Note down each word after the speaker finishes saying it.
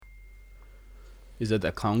Is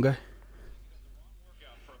that clown guy?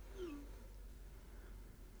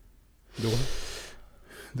 The what?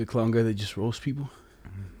 The clown guy that just roasts people?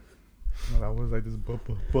 No, that was like this buff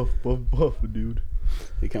dude.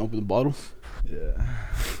 They can't open the bottle? Yeah.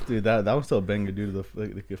 Dude, that was still a banger, dude.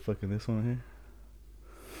 The fucking this one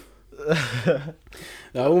here.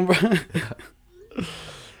 That one, bro.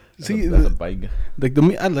 See, that's a banger.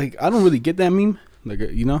 like I don't really get that meme, like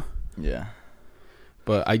you know. Yeah.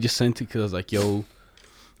 But I just sent it because I was like, yo,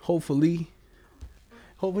 hopefully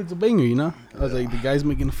it's a banger, you know. I was like, the guy's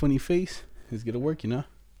making a funny face. It's gonna work, you know.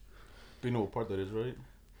 But you know what part that is, right?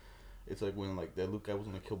 It's like when like that Luke guy was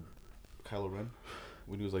gonna kill Kylo Ren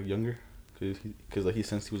when he was like younger, cause like he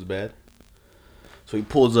sensed he was bad. So he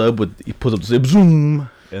pulls up the zip zoom,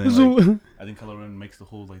 and then like, I think Kylo Ren makes the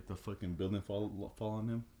whole like the fucking building fall on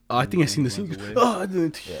him. Oh, I think I seen the scene. Oh, I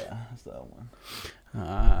didn't. Yeah, that's that one.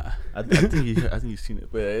 I think you've seen it,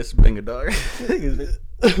 but yeah, it's banger, dog.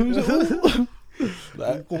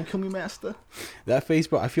 Like, gonna kill me, master. That face,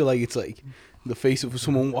 bro. I feel like it's like the face of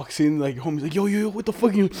someone walks in, like homie's like, yo, what the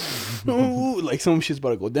fuck? No, like some shit's about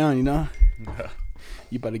to go down, you know.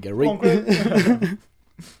 You about to get raped.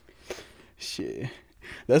 Shit.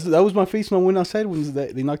 That was my face when I went outside when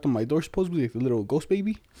they knocked on my door, supposedly, like the little ghost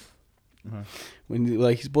baby. When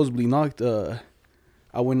like he supposedly knocked,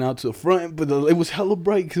 I went out to the front, but it was hella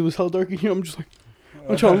bright because it was hella dark in here. I'm just like,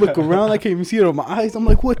 I'm trying to look around. I can't even see it on my eyes. I'm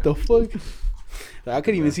like, what the fuck? Like, I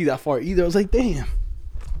couldn't even see that far either. I was like, damn,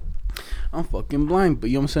 I'm fucking blind. But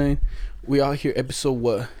you know what I'm saying? We out here, episode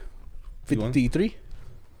what? 53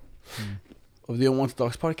 of the Unwanted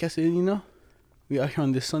Dogs podcast. You know, we out here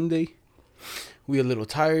on this Sunday. We a little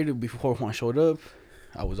tired before Juan showed up.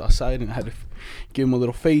 I was outside and I had to give him a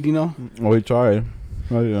little fade, you know. Oh, he tried.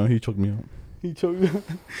 Oh, yeah, he choked me out. He choked me out.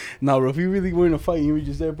 Nah, bro, if you really were in a fight and you were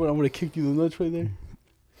just there, bro, I'm gonna kick you in the nuts right there.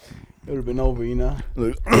 It would have been over, you know.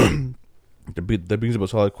 Look, that brings up a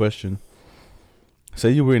solid question.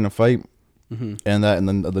 Say you were in a fight, and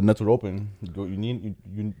then the nuts were open. You need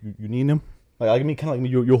him. Like I mean, kind of like me.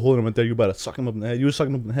 You're holding him right there. You're about to suck him up in the head. You're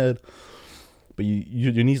sucking him up in the head. But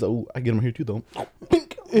your knees like, oh, I get him here too though.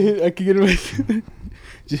 I could get him right.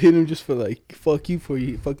 Just hit him just for like, fuck you for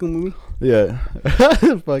you fucking with me. Yeah.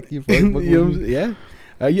 Fuck you. Fuck You know, yeah.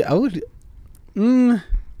 Yeah, I would.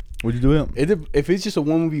 Would you do it? If it's just a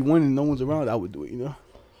 1v1 and no one's around, I would do it, you know.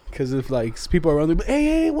 Because if like people are around, they're like,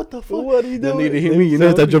 hey, what the fuck? What are you doing? Then they hit me, you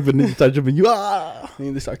know. Start jumping you. Ah.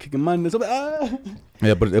 And they start kicking mine. I'm like, ah.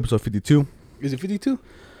 Yeah, but it's episode 52. Is it 52?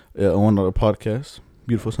 Yeah, on our podcast.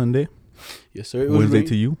 Beautiful Sunday. Yes, sir. Wednesday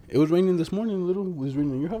to you. It was raining this morning a little. It was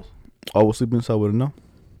raining in your house. I was sleeping inside with it now.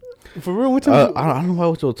 For real? What time? I don't know why I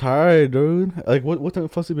was so tired, dude. Like, what time did you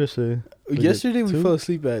fell asleep yesterday? Yesterday we fell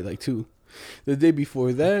asleep at like 2. The day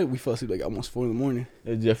before that, we fell asleep like almost 4 in the morning.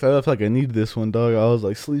 Yeah, I felt like I needed this one, dog. I was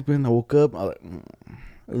like sleeping. I woke up. I was like,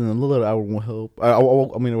 and a little hour won't help. I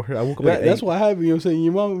woke up at 8. That's what happened. You know what I'm saying?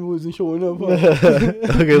 Your mom wasn't showing up. Huh?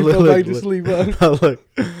 Okay, you fell back to sleep. Huh? Look,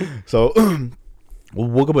 so we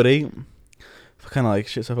woke up at 8. Kind of like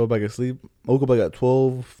shit, so I fell back asleep. I woke up like at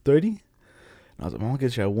 12:30. I was like, Mom, I'll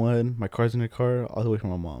get you at 1. My car's in the car. I was away from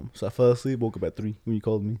my mom. So I fell asleep, woke up at 3 when you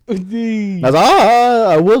called me. I was like,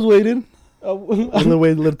 I was waiting. I was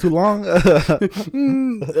waiting a little too long.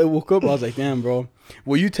 I woke up, I was like, damn, bro.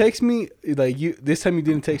 Well, you text me, like, this time you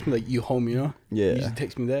didn't text me, like, you home, you know? Yeah. You just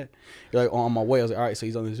text me that. You're like, oh, on my way. I was like, all right, so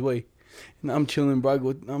he's on his way. And I'm chilling, bro.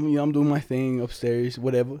 I'm doing my thing upstairs,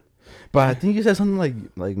 whatever. But I think you said something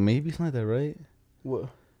like maybe something like that, right? What?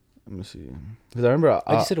 Let me see. Because I remember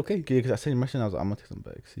I just said okay. Yeah, because I sent you a message and I was like, I'm going to text him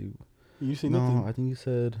back. See. You say no, nothing? I think you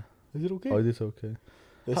said. Is it okay? Oh, it is okay.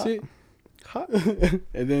 That's it?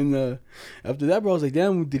 And then after that, bro, I was like,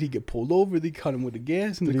 damn, did he get pulled over? They caught him with the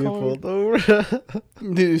gas in the car. Did he get pulled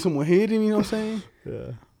over? Did someone hit him, you know what I'm saying?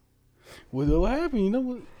 Yeah. What happened, you know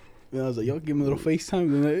what? And I was like, y'all give me a little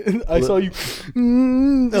FaceTime. And I saw you.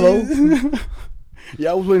 Hello?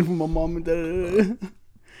 Yeah, I was waiting for my mom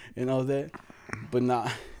and all that. But nah,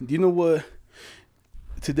 do you know what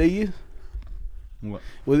today is? What?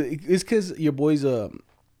 Well, it's because your boys, I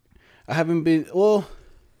haven't been, well,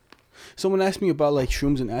 someone asked me about like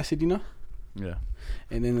shrooms and acid, you know? Yeah.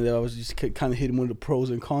 And then I was just kind of hitting one of the pros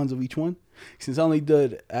and cons of each one. Since I only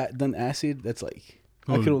done acid, that's like,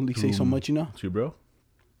 I could only say so much, you know? It's you, bro?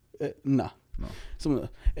 Nah. No.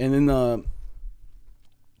 And then,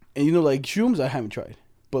 and you know, like shrooms, I haven't tried.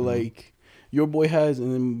 But like, your boy has,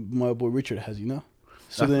 and then my boy Richard has, you know?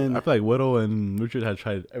 So then I feel like Widow and Richard had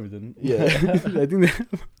tried everything. Yeah. I think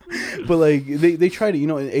but like, they tried it, you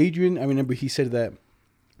know? And Adrian, I remember he said that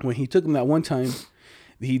when he took him that one time,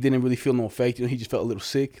 he didn't really feel no effect. You know, he just felt a little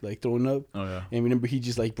sick, like throwing up. Oh yeah. And remember, he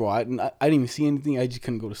just like, bro, I didn't even see anything. I just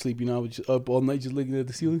couldn't go to sleep. You know, I was just up all night just looking at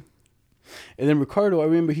the ceiling. And then Ricardo, I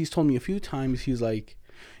remember he's told me a few times. He's like,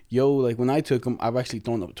 yo, like when I took him, I've actually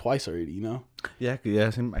thrown up twice already. You know. Yeah,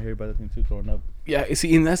 I hear about that thing too, throwing up. Yeah,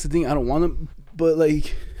 see, and that's the thing. I don't want them, but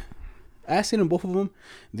like, acid and both of them,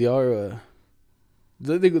 they are,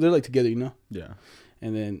 they're like together, you know. Yeah.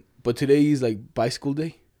 And then, but today is like bicycle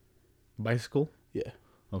day. Bicycle. Yeah.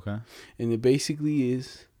 Okay. And it basically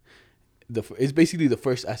is it's basically the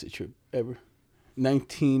first acid trip ever,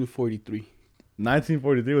 1943.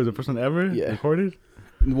 1943 was the first one ever recorded.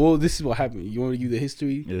 Well, this is what happened. You want to give the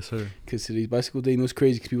history? Yes, sir. Because today's bicycle day, and it was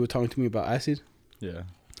crazy because people were talking to me about acid. Yeah.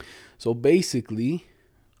 So basically,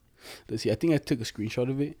 let's see. I think I took a screenshot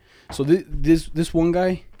of it. So this one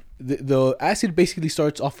guy, the acid basically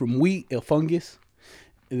starts off from wheat, a fungus,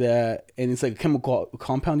 and it's like a chemical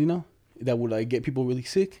compound, you know, that would like get people really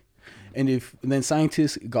sick. And then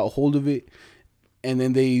scientists got a hold of it, and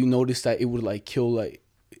then they noticed that it would like kill, like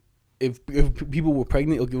if people were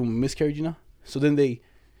pregnant, it'll give them a miscarriage, you know. So then they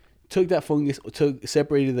took that fungus,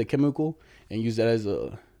 separated the chemical, and used that as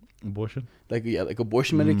a abortion, like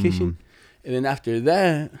abortion medication. And then after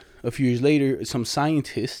that, a few years later, some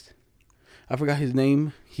scientist, I forgot his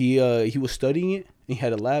name, he was studying it. And he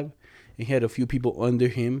had a lab, and he had a few people under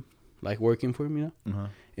him, like working for him, you know. Uh-huh.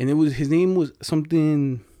 And his name was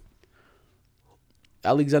something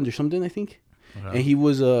Alexander something, I think. Okay. And he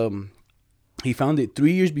was he found it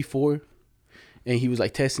 3 years before, and he was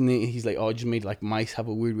like testing it, and he's like, oh, it just made like mice have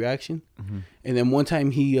a weird reaction. Mm-hmm. And then one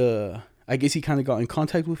time he I guess he kind of got in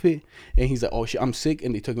contact with it, and he's like, oh shit, I'm sick.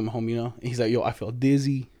 And they took him home, you know. And he's like, yo, I felt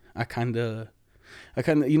dizzy, I kind of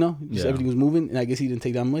you know, just everything was moving. And I guess he didn't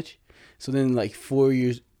take that much. So then like 3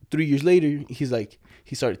 years later, he's like,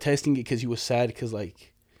 he started testing it because he was sad because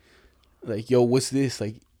like yo, what's this,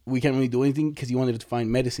 like we can't really do anything, because he wanted to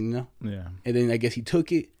find medicine, you know. Yeah. And then I guess he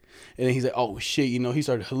took it, and then he's like, oh shit, you know, he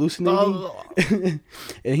started hallucinating.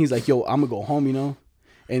 And he's like, yo, I'm gonna go home, you know.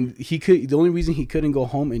 And the only reason he couldn't go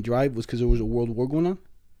home and drive was because there was a world war going on.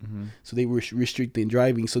 Mm-hmm. So they were restricting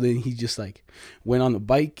driving. So then he just like went on the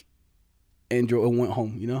bike and drove and went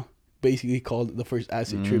home, you know. Basically called it the first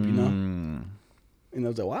acid trip, you know. And I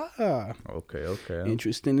was like, wow. Okay.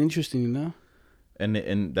 Interesting, you know.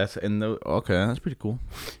 And that's pretty cool.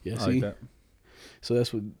 Yeah, I see. like that. So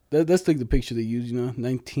that's like the picture they use, you know,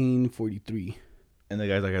 1943. And the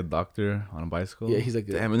guy's like a doctor on a bicycle. Yeah, he's like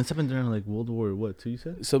damn. And this happened during like World War what? You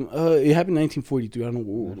said? It happened in 1943. I don't know what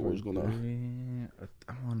World War was going on.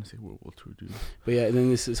 I want to say World War II, dude. But yeah, and then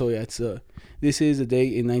this is a day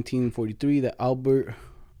in 1943 that Albert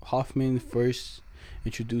Hoffman first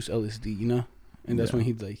introduced LSD, you know, and that's when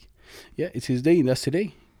he's like, yeah, it's his day, and that's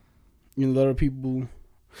today. You know, a lot of people,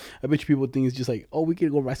 I bet you people think it's just like, oh, we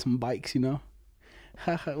could go ride some bikes, you know.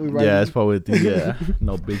 Yeah, that's probably the thing. Yeah,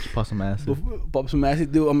 no, bitch, pop some acid. Pop some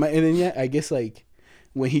acid, dude. And then yeah, I guess like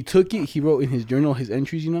when he took it, he wrote in his journal his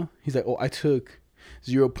entries. You know, he's like, oh, I took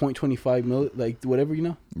 0.25 mil, like whatever, you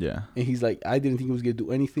know. Yeah. And he's like, I didn't think it was gonna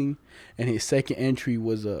do anything. And his second entry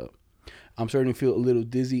was I'm starting to feel a little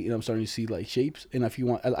dizzy, and I'm starting to see like shapes, and I feel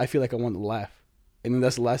like I want to laugh. And then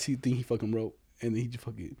that's the last thing he fucking wrote, and then he just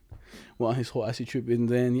fucking went on his whole acid trip. And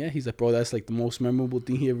then yeah, he's like, bro, that's like the most memorable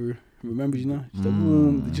thing he ever remembers, you know. Just like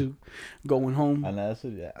boom, just going home on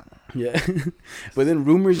acid. Yeah. But then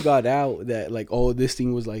rumors got out that like, oh, this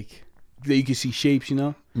thing was like that you could see shapes, you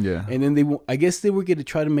know. Yeah. And then I guess they were gonna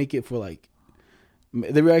try to make it for like,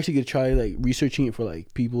 they were actually gonna try like researching it for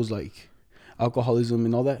like people's like alcoholism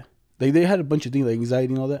and all that. Like they had a bunch of things like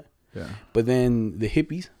anxiety and all that. Yeah. But then the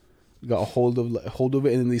hippies got a hold of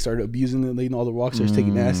it, and then they started abusing it. Like, you know, all the rock stars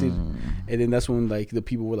taking acid, and then that's when like the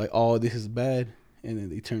people were like, oh, this is bad, and then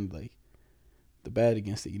they turned like the bad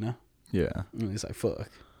against it, you know. Yeah. And it's like fuck.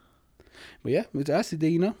 But yeah, it's acid day,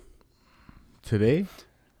 you know. Today,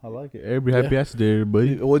 I like it. Everybody happy acid day,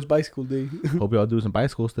 everybody. Oh, it's bicycle day. Hope y'all do some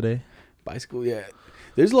bicycles today. Bicycle, yeah.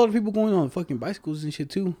 There's a lot of people going on fucking bicycles and shit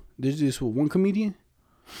too. There's this one comedian,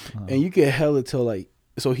 and you can hella tell like.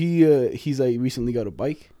 So he's like recently got a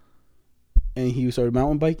bike, and he started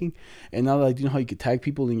mountain biking, and now like, you know how you could tag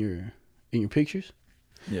people in your pictures,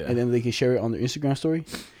 yeah, and then they can share it on their Instagram story.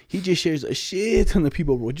 He just shares a shit ton of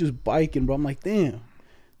people, bro, just biking, bro. I'm like, damn,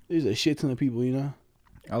 there's a shit ton of people, you know.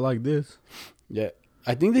 I like this. Yeah,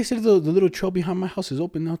 I think they said the little trail behind my house is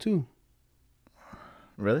open now too.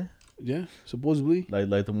 Really? Yeah, supposedly.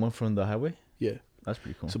 Like the one from the highway. Yeah. That's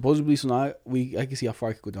pretty cool. Supposedly, so now I can see how far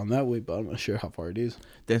I could go down that way, but I'm not sure how far it is.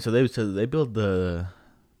 Then so they built the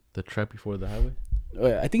track before the highway. Oh,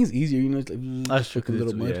 yeah, I think it's easier, you know. It's like that's true, a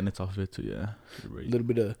little mud. Yeah, and it's off it too. Yeah, A little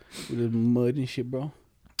bit of mud and shit, bro.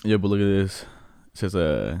 Yeah, but look at this. It says,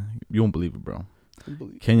 you won't believe it, bro.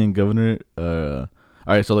 Unbelievable. Kenyan governor, all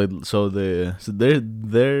right, so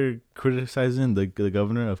they're criticizing the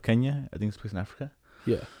governor of Kenya. I think it's a place in Africa.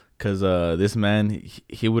 Yeah. Cause this man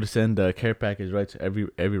he would send a care package right to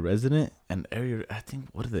every resident and I think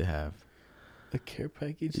what do they have? A care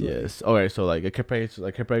package. Yes. All right. So like a care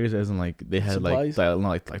package as in like they had Supplies?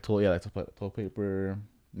 like toilet paper,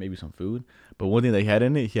 maybe some food. But one thing they had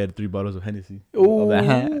in it, he had 3 bottles of Hennessy. Oh, Of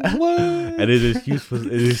that. what? And his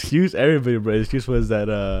excuse everybody, bro. His excuse was that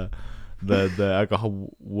the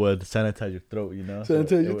alcohol would sanitize your throat, you know.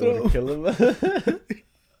 Sanitize your it would kill him.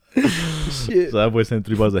 Shit. So that boy sent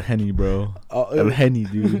 3 bottles of Henny, bro. Of Henny,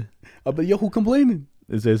 dude. But yo, who complaining?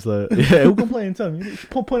 It says like, yeah, who complaining? Tell me.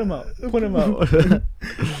 Point him out. Point him out.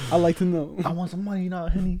 I like to know. I want some money now,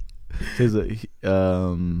 Henny. It says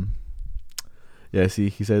yeah. See,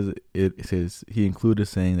 he says it says he included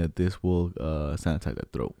saying that this will sanitize the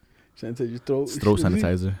throat. Sanitize your throat. Throat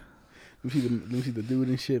sanitizer. Let me see the dude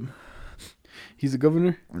and shit. He's the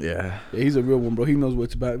governor. Yeah. Yeah, he's a real one, bro. He knows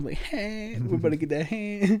what's about. I'm like, hey, we're about to get that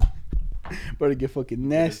hand. Better get fucking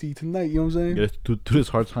nasty tonight. You know what I'm saying? Get to this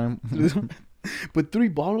hard time. But 3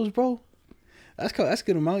 bottles, bro. That's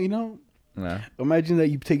good amount, you know. Yeah. Imagine that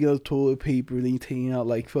you taking out toilet paper, then you taking out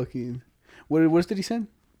like fucking. What did he send?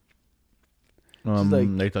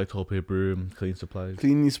 Like toilet paper, cleaning supplies.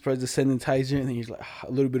 Cleaning supplies, the sanitizer, and then he's like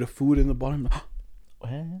a little bit of food in the bottom.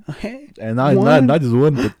 And not just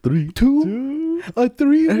 1, but 3. 2, a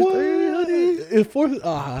 3, 1, a 4.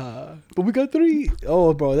 But we got 3.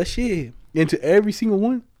 Oh, bro, that shit into every single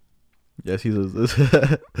one. Yes, he says this.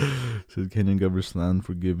 Says Kenyan government slammed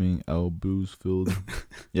for giving out booze filled.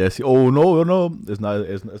 Yes. Oh no, it's not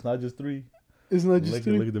just 3. It's not just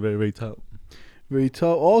 3. Look at the very top. Very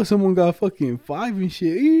tough. Oh, someone got fucking 5 and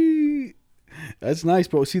shit. Eee. That's nice,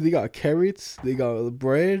 bro. See, they got carrots, they got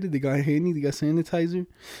bread, they got Henny, they got sanitizer.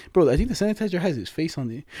 Bro, I think the sanitizer has his face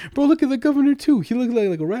on it. Bro, look at the governor too. He looks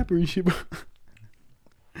like a rapper and shit, bro.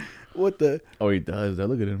 What the? Oh, he does.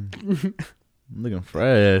 Look at him. Looking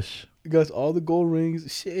fresh. He got all the gold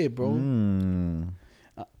rings. Shit, bro.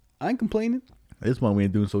 I ain't complaining. This one we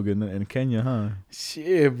ain't doing so good in Kenya, huh?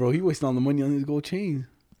 Shit, bro. He wasting all the money on his gold chains.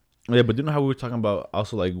 Yeah, but you know how we were talking about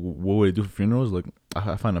also like what would they do for funerals? Like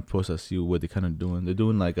I find a post, I see what they kind of doing. They're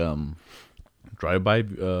doing like drive-by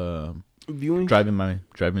Viewing.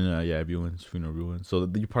 viewings, funeral viewings. So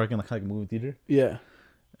you park in like a movie theater. Yeah.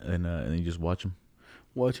 And you just watch them.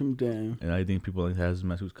 Watch him, damn. And I think people like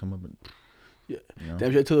hazmat suits come up and yeah. You know?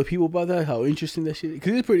 Damn, should I tell the people about that? How interesting that shit is?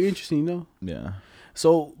 Because it's pretty interesting, you know? Yeah.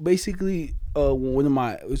 So basically,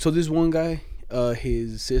 this one guy,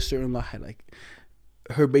 his sister-in-law had like,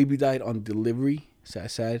 her baby died on delivery.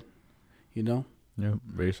 Sad, you know? Yeah,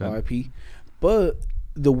 very sad. R.I.P. But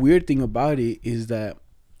the weird thing about it is that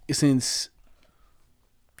since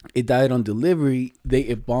it died on delivery, they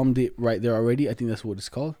embalmed it right there already. I think that's what it's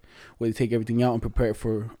called, where they take everything out and prepare it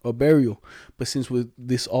for a burial. But since with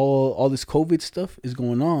this all this COVID stuff is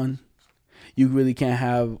going on, you really can't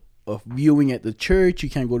have a viewing at the church. You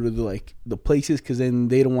can't go to the places because then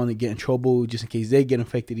they don't want to get in trouble just in case they get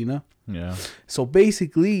infected, you know? Yeah. So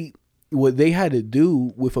basically, what they had to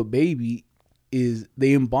do with a baby is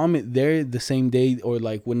they embalm it there the same day or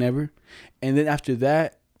like whenever, and then after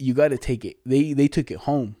that you got to take it. They took it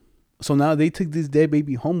home, so now they took this dead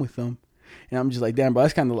baby home with them, and I'm just like, damn, bro,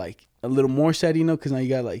 that's kind of like a little more sad, you know, because now you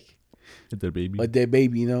got like a dead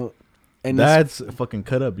baby, you know, and that's fucking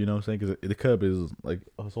cut up, you know what I'm saying? Because the cut up is like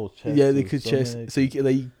his whole chest. Yeah, they could chest, so you can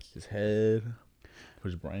like his head.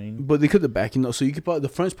 His brain, but they cut the back, you know, so you could probably the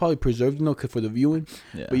front's probably preserved, you know, for the viewing,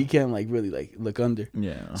 yeah. But you can't like really like look under.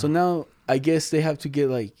 Yeah. So now I guess they have to get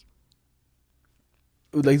like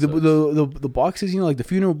the boxes, you know, like the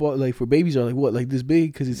funeral like for babies are like what, like this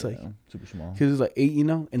big, because it's like super small, because it's like 8, you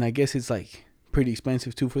know, and I guess it's like pretty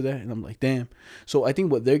expensive too for that, and I'm like, damn. So I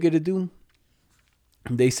think what they're gonna do,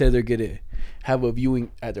 they said they're gonna have a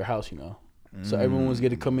viewing at their house, you know. So everyone's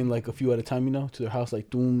gonna come in like a few at a time, you know, to their house, like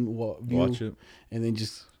watch it, and then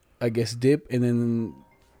just I guess dip, and then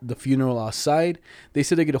the funeral outside. They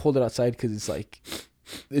said they're gonna hold it outside because it's like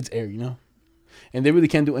it's air, you know, and they really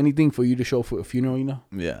can't do anything for you to show for a funeral, you know.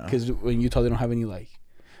 Yeah. Because in Utah they don't have any like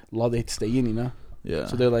law they have to stay in, you know. Yeah.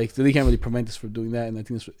 So they're like they can't really prevent us from doing that, and I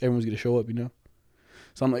think everyone's gonna show up, you know.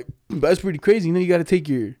 So I'm like, but that's pretty crazy, you know. You got to take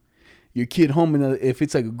your kid home, and if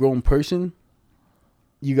it's like a grown person,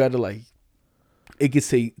 you got to like. It gets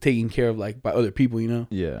taken care of like by other people, you know.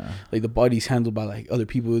 Yeah. Like the body's handled by like other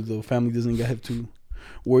people. The family doesn't have to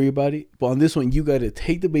worry about it. But on this one, you gotta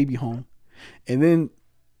take the baby home, and then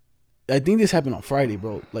I think this happened on Friday,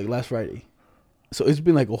 bro. Like last Friday. So it's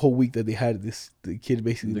been like a whole week that they had the kid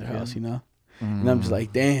basically in their house, you know. And I'm just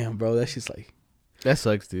like, damn, bro, that's just like that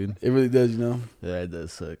sucks, dude. it really does, you know. Yeah, it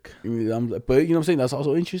does suck. I'm like, but you know what I'm saying? That's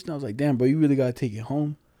also interesting. I was like, damn, bro, you really gotta take it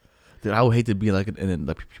home. Dude, I would hate to be like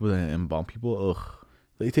like people that embalm people. Ugh.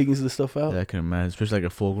 Like taking the stuff out. Yeah, I can imagine, especially like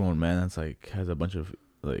a full grown man that's like has a bunch of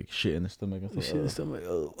like shit in his stomach. And stuff. Shit and stuff like,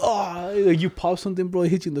 oh, like you pop something, bro, it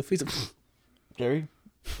hit you in the face. Jerry,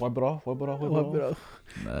 wipe it off. Wipe it off.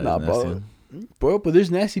 Nah, bro. Bro, but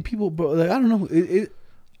there's nasty people, bro. Like I don't know.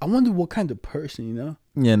 I wonder what kind of person, you know.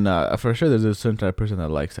 Yeah, nah, for sure. There's a certain type of person that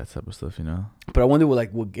likes that type of stuff, you know. But I wonder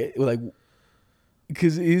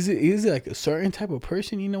because is it like a certain type of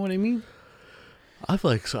person? You know what I mean? I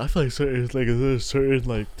feel like certain like there's a certain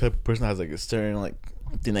like type of person that has like a certain like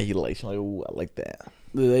thing that he likes. Like, oh, I like that.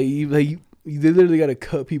 They literally gotta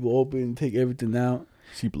cut people open and take everything out.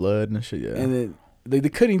 See blood and shit. Yeah. And then the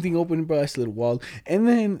cutting thing open, bro, that's a little wild. And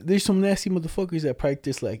then there's some nasty motherfuckers that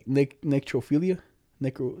practice like necrophilia,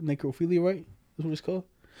 right? That's what it's called.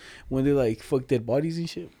 When they like fuck dead bodies and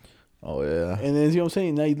shit. Oh yeah. And then you know what I'm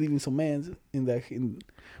saying? Now you're leaving some mans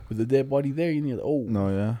with the dead body there. And you're like, oh no,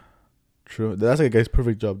 yeah, true. That's like a guy's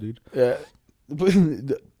perfect job, dude. Yeah, but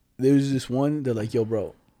there was this one that like, yo,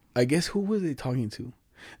 bro. I guess who was they talking to?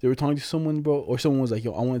 They were talking to someone, bro, or someone was like,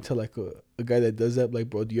 yo, I want to tell like a guy that does that, like,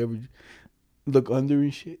 bro, do you ever look under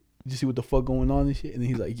and shit, just see what the fuck going on and shit? And then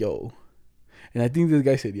he's like, yo, and I think this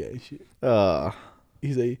guy said, yeah, and shit.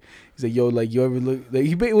 He's like, yo, like, you ever look like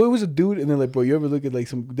it was a dude, and then like, bro, you ever look at like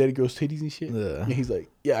some dead girl's titties and shit? Yeah. And he's like,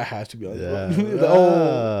 yeah, I have to be honest. Yeah. Like,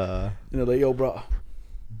 oh, and they're like, yo, bro,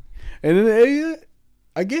 and then hey,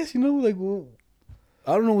 I guess, you know, like, well,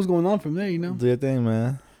 I don't know what's going on from there, you know. Do your thing,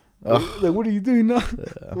 man. Like, what are you doing now?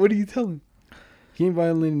 Yeah. What are you telling? He ain't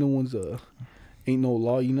violating no one's ain't no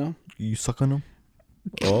law, you know. You suck on him.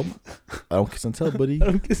 Oh, I don't kiss and tell, buddy. I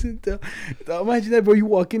don't kiss and tell. Imagine that, bro. You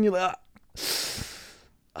walk in, you're like,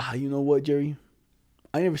 you know what, Jerry?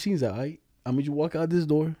 I never seen that. I made you walk out this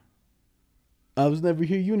door. I was never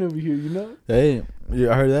here. You never here. You know. Hey,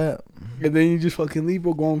 yeah, I heard that. And then you just fucking leave,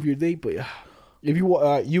 bro. Go on for your date. But if you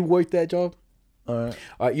work that job, all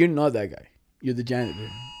right, you're not that guy. You're the janitor.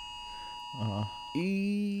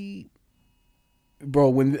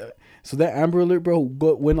 Bro, so that Amber Alert, bro,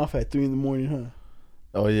 went off at 3 a.m, huh?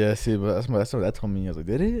 Oh yeah, see, but that's what that told me. I was like,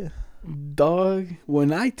 did it? Dog,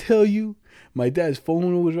 when I tell you, my dad's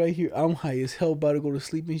phone was right here. I'm high as hell, about to go to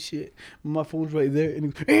sleep and shit. My phone's right there,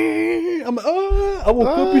 and I'm like, I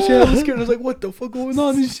woke up and shit. I was scared. I was like, what the fuck going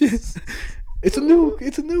on and shit? It's a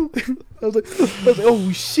nuke. I was like, oh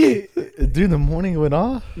shit. 3 a.m, it went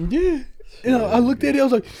off. Yeah. And I looked at it, I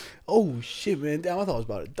was like, oh shit, man. Damn, I thought I was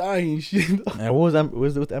about to die and shit. And what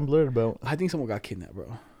was it Amber Alert about? I think someone got kidnapped,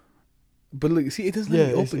 bro. But look, see, it doesn't let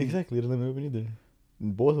me open. Exactly, it doesn't let me open either.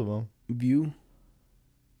 Both of them. View?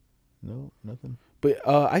 No, nothing. But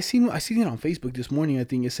I seen it on Facebook this morning. I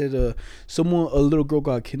think it said a little girl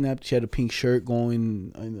got kidnapped. She had a pink shirt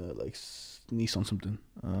going in like Nissan something.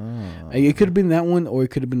 Oh. It could have been that one, or it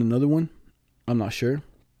could have been another one. I'm not sure.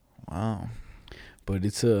 Wow. But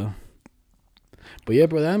it's But yeah,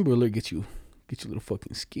 bro, that Amber Alert gets you a little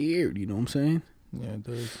fucking scared. You know what I'm saying? Yeah, it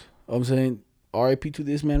does. I'm saying R.I.P. to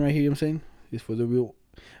this man right here. You know what I'm saying, this for the real.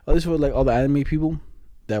 This for like all the anime people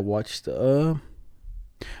that watched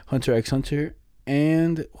Hunter x Hunter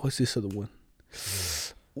and what's this other one?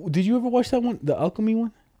 Did you ever watch that one? The Alchemy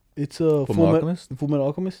one? It's Full Metal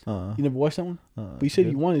Alchemist. You never watched that one? But you said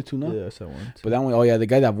you wanted to, no? Yeah, I said I wanted to. But that one, oh yeah, the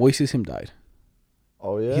guy that voices him died.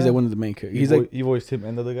 Oh yeah, he's like one of the main characters. You voiced him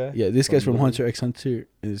and the other guy. Yeah, this guy's from Hunter x Hunter,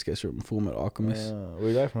 and this guy's from Full Metal Alchemist. Where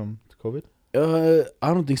he died from? COVID?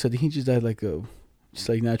 I don't think so. I think he just died like just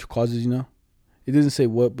like natural causes, you know. It doesn't say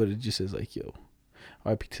what, but it just says like, yo,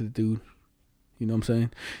 R.I.P. to the dude. You know what I'm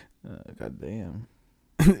saying? God damn.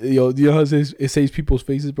 Yo, do you know how it saves people's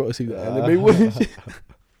faces, bro? It saves the anime one.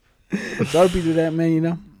 R.I.P. to that man, you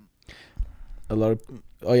know. A lot of.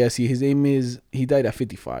 Oh yeah, see, his name is. He died at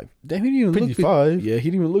 55. Damn, he didn't even 55. Yeah, he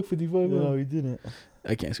didn't even look 55. No, he didn't.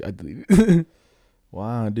 I can't. I delete it.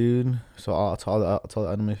 Wow, dude. So I'll tell the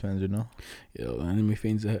anime fans, you know. Yo, anime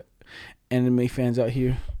fans out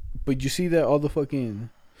here. But you see that all the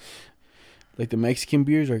fucking, like the Mexican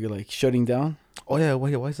beers are like shutting down. Oh yeah,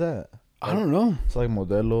 why is that? I don't know. It's like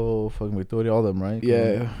Modelo, fucking Victoria, all them, right?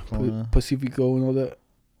 Yeah, Pacifico and all that.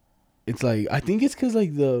 It's like, I think it's because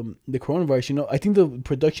like the coronavirus, you know. I think the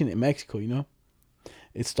production in Mexico, you know,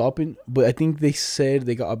 it's stopping. But I think they said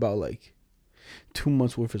they got about like 2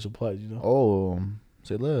 months worth of supplies, you know. Oh,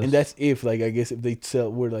 say less. And that's if like, I guess if they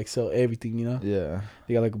sell everything, you know. Yeah.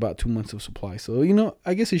 They got like about 2 months of supply. So, you know,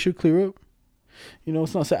 I guess it should clear up. You know,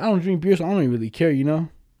 it's not. I don't drink beer, so I don't really care, you know.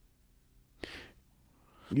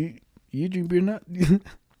 You drink beer not?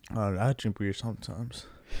 I drink beer sometimes.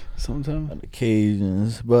 Sometimes. On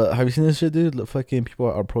occasions. But have you seen this shit, dude? Look, fucking people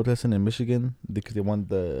are protesting in Michigan because they want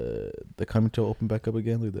the country to open back up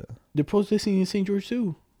again. Look at that. They're protesting in St. George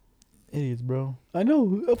too. Idiots, bro. I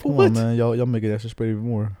know. For Come what? on, man. Y'all making that shit spread even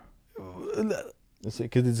more.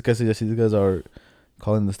 Because these guys are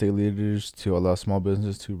calling the state leaders to allow small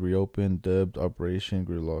businesses to reopen, dubbed Operation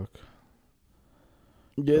Gridlock.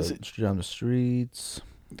 Yes. On the streets.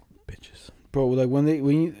 Bitches. Bro, like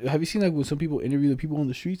have you seen like when some people interview the people on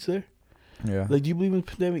the streets there? Yeah. Like, do you believe in the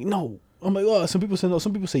pandemic? No. I'm like, oh, some people say no.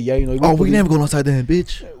 Some people say yeah. You know. Oh, we never going outside then,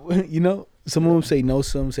 bitch. You know, some of them say no.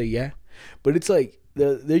 Some say yeah. But it's like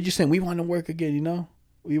they're just saying we want to work again. You know,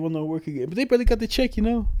 we want to work again. But they barely got the check. You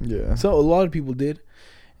know. Yeah. So a lot of people did,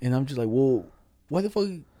 and I'm just like, well, why the fuck?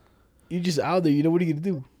 You're just out there. You know what are you gonna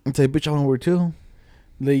do? And say, bitch, I want to work too.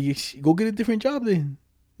 Like, go get a different job then.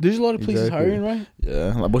 There's a lot of places hiring, right?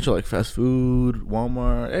 Yeah, like a bunch of like fast food,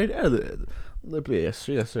 Walmart. Yes,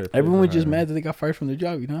 sir. Everyone just mad that they got fired from their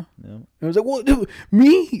job, you know? Yeah. And I was like, what? Dude,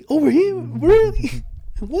 me? Over him? Really?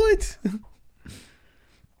 What?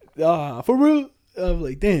 For real? I'm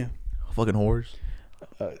like, damn. Fucking whores.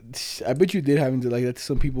 I bet you did happen to like that to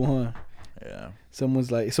some people, huh? Yeah.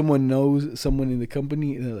 Someone knows someone in the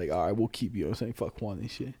company, and they're like, all right, we'll keep you. I'm saying, fuck Juan and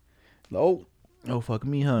shit. No. Oh, fuck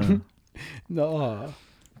me, huh? No.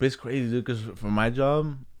 But it's crazy, dude, because for my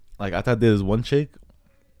job, like, I thought there was one chick.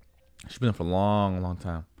 She's been there for a long, long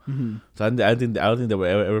time. Mm-hmm. So I don't think they would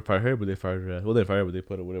ever fire her, but they fired her. Well, they fired her, but they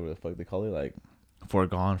put her whatever the fuck they call it, like,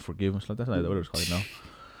 foregone, forgiven, something. That's not whatever it's called now.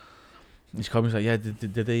 And she called me, she's like, yeah,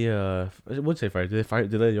 did they, what'd say fire? Did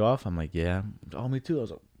they lay you off? I'm like, yeah. Oh, me too. I was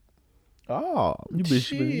like, oh, you've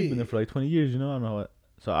been there for like 20 years, you know? I don't know what.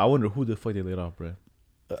 So I wonder who the fuck they laid off, bro.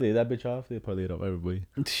 If they laid that bitch off, they probably laid off everybody.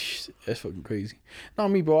 That's fucking crazy. Not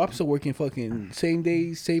me, bro. I'm still working fucking same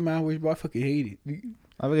days, same hours, bro. I fucking hate it.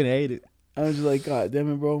 I fucking hate it. I was just like, God damn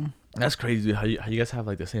it, bro. That's crazy, dude. How you guys have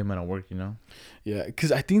like the same amount of work, you know? Yeah,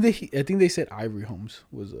 because I think they said Ivory Homes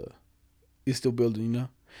is still building, you know?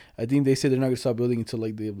 I think they said they're not gonna stop building until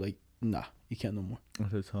like they're like, nah, you can't no more.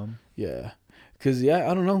 That's home. Yeah, because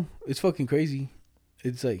I don't know. It's fucking crazy.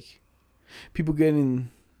 It's like people getting.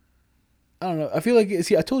 I don't know. I feel like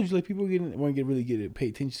I told you like people weren't really getting pay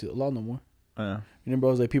attention to the law no more. Remember,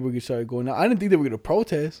 I was like people started going out. I didn't think they were gonna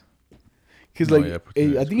protest because I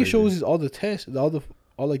think it shows all the tests, all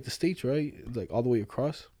like the states, right? Like all the way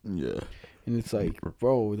across. Yeah. And it's like,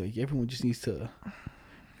 bro, like everyone needs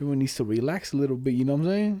to relax a little bit. You know what I'm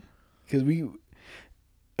saying? Because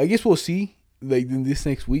I guess we'll see like in this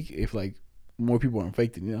next week if like more people are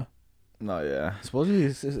infected. You know? No, yeah. Supposedly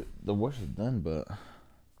the worst is done, but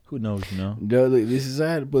who knows? You know. This is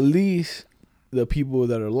sad, but at least the people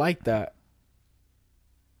that are like that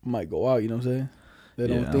might go out. You know what I'm saying? They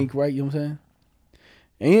don't think right. You know what I'm saying?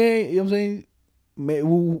 And you know what I'm saying?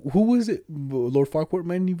 Who was it? Lord Farquhar,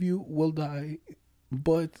 many of you will die,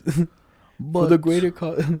 but for the greater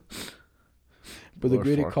cause,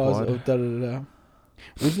 of da da da.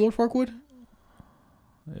 Was Lord Farquhar?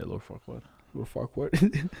 Yeah, Lord Farquhar. Lord Farquhar.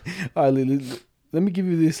 All right, let me give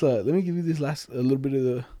you this. Let me give you this last a little bit of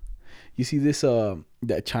the. You see this?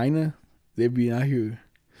 That China, they be out here.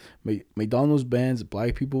 McDonald's bans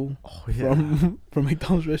black people from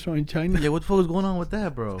McDonald's restaurant in China. Yeah, what the fuck is going on with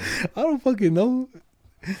that, bro? I don't fucking know.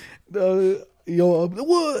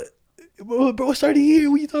 What? Bro, started here.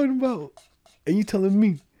 What you talking about? And you telling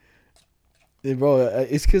me? Yeah, bro,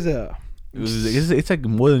 it's because it's like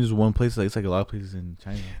more than just one place. Like it's like a lot of places in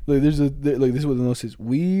China. Like this is what the note says.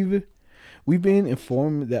 We've been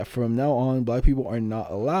informed that from now on, black people are not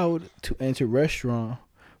allowed to enter restaurant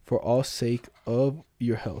for all sake of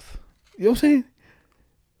your health. You know what I'm saying?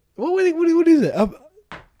 What is it?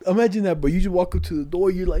 Imagine that, but you just walk up to the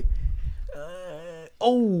door. You're like,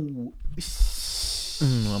 I'm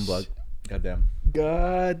black.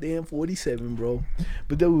 Goddamn 47, bro.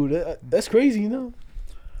 But dude, that's crazy, you know?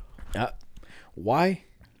 Why?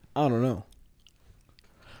 I don't know.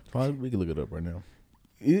 Probably we can look it up right now.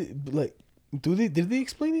 Did they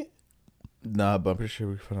explain it? Nah, but I'm pretty sure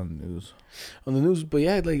we found on the news. On the news, but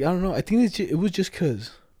yeah, like I don't know. I think it was just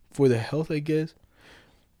cause for the health, I guess.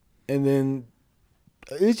 And then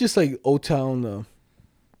it's just like old town.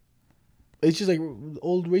 It's just like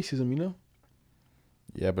old racism, you know.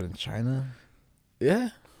 Yeah, but in China. Yeah,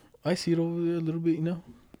 I see it over there a little bit, you know.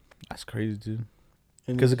 That's crazy, dude.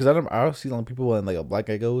 Because I see like people when like a black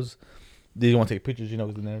guy goes, they want to take pictures, you know,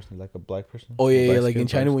 because they never seen like a black person. Oh yeah, like in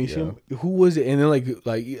China when you see them, who was it? And then like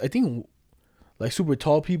I think like super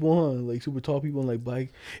tall people, huh? Like super tall people and like black.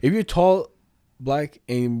 If you're tall, black,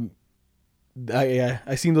 and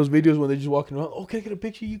I seen those videos when they're just walking around. Oh, can I get a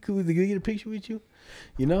picture? You could they get a picture with you?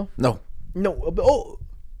 You know? No.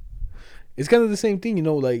 It's kind of the same thing, you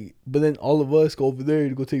know. Like, but then all of us go over there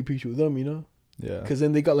to go take a picture with them, you know? Yeah. Because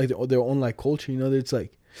then they got like their own like culture, you know. It's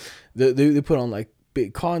like they put on like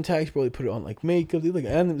big contacts, bro. They put it on like makeup. They like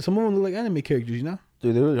some of them look like anime characters, you know.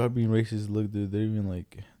 Dude, they really are being racist. Look, dude, they're even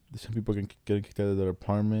like some people are getting kicked out of their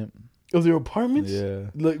apartment. Of their apartments? Yeah.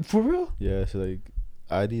 Like for real? Yeah. So like,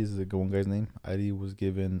 ID is the one guy's name. ID was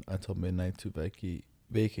given until midnight to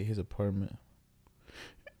vacate his apartment.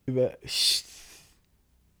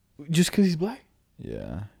 Just because he's black?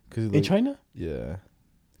 Yeah. Cause in China? Yeah.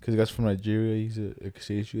 Because the guy's from Nigeria. He's an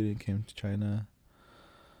exchange student. Came to China.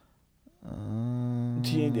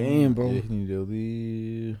 Damn, bro. Yeah, he needed to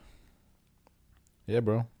leave. Yeah,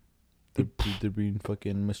 bro. They're being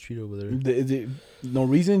fucking mistreated over there. No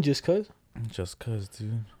reason, just cause? Just cause,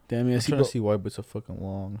 dude. Damn, yeah, I'm trying to see why, but it's a fucking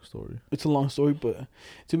long story. It's a long story, but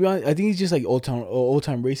to be honest, I think it's just like old time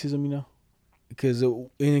racism, you know? Because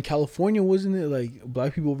in California, wasn't it like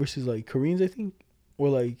black people versus like Koreans, I think? Or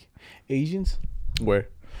like Asians? Where?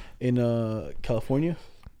 In California.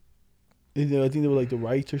 I think they were like the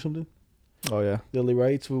riots or something. Oh, yeah. The LA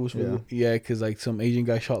riots was Yeah. Because like some Asian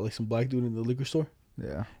guy shot like some black dude in the liquor store.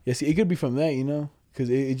 Yeah. Yeah, see, it could be from that, you know? Because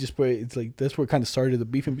it just, it's like, that's where it kind of started the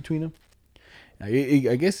beef in between them. I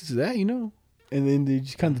guess it's that, you know? And then they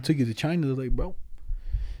just kind of took it to China. They're like, bro, you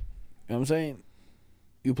know what I'm saying?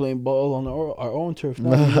 You playing ball on our own turf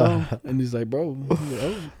now, you know? And he's like, bro.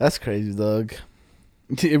 That's crazy, dog.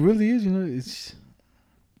 It really is, you know? It's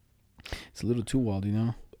a little too wild, you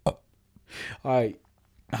know? All right.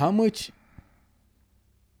 How much,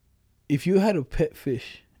 if you had a pet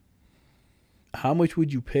fish, how much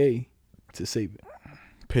would you pay to save it?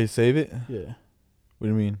 Pay to save it? Yeah. What do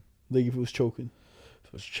you mean? Like if it was choking.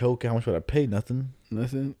 If it was choking, how much would I pay? Nothing.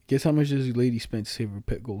 Nothing. Guess how much this lady spent to save her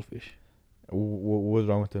pet goldfish? What was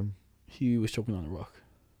wrong with him? He was choking on a rock.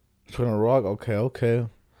 Choking on a rock? Okay.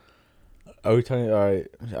 Are we talking? All right.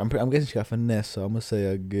 I'm guessing she got finesse, so I'm gonna say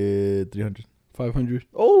a good 300. 500.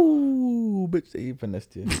 Oh, bitch, they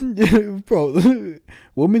finessed you. Bro,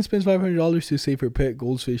 woman spends $500 to save her pet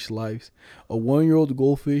goldfish lives. A 1-year-old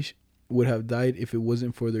goldfish would have died if it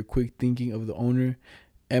wasn't for their quick thinking of the owner,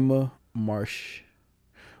 Emma Marsh,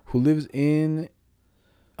 who lives in,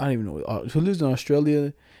 I don't even know, who lives in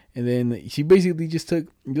Australia. And then she basically just took,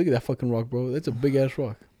 look at that fucking rock, bro. That's a big ass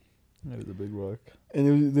rock. That was a big rock.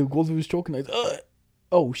 And the goldfish was choking like,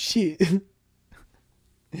 oh shit.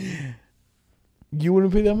 You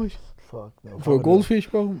wouldn't pay that much? Fuck no. For a goldfish,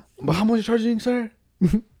 bro? But how much are you charging, sir?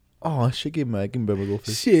 Oh, shit, give me back my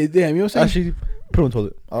goldfish. Shit, damn, you know what I'm saying? Actually, put it on the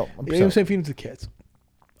toilet. Oh, you know what I'm saying? Feed them to the cats.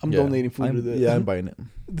 I'm donating food to that. Yeah, I'm buying it.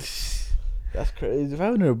 That's crazy.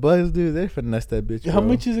 $500, dude. They finesse that bitch. How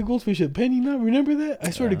much is a goldfish? A penny now? Remember that? I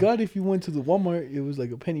swear to God, if you went to the Walmart, it was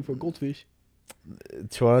like a penny for a goldfish.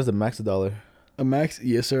 $2 the max $1. A max,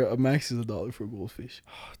 yes sir. A max is $1 for a goldfish.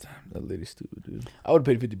 Oh damn, that lady's stupid, dude. I would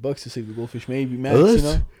pay $50 to save the goldfish, maybe max. You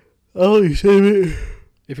know, oh, you save it.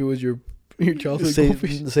 if it was your childhood say,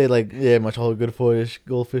 goldfish. Say like, yeah, my childhood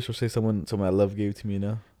goldfish, or say someone I love gave to me, you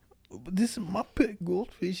know. But this is my pet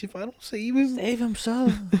goldfish. If I don't save him, save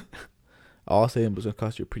himself. All I'm saying was gonna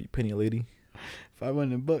cost you a pretty penny, lady.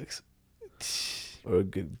 $500. Or a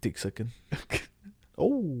good dick sucking.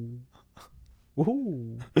 Oh.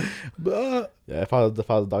 Woohoo. But yeah, if I was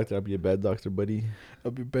a doctor, I'd be a bad doctor, buddy.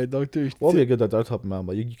 I'd be a bad doctor. Well, I'd be a good doctor. I'd help him out.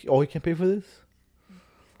 But you can't pay for this?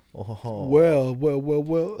 Oh.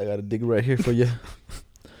 Well. I got a dig right here for you.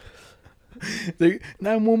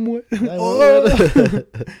 911. I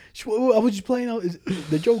was just playing out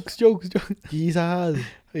the jokes. Jesus.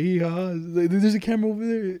 There's a camera over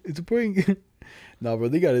there. It's a prank. Nah, bro,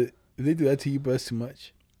 they do that to you, but that's too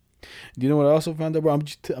much. Do you know what I also found out, bro? I'm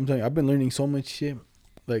telling you, I've been learning so much shit,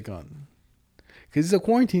 like cause it's a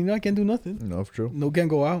quarantine. You know, I can't do nothing. No, it's true. No, can't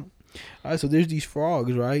go out. All right, so there's these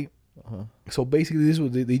frogs, right? Uh-huh. So basically, this is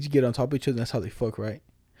what they just get on top of each other. And that's how they fuck, right?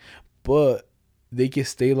 But they can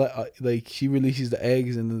stay like she releases the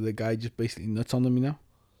eggs, and then the guy just basically nuts on them, you know?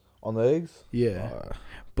 On the eggs? Yeah.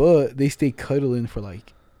 But they stay cuddling for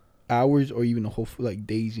like hours or even a whole like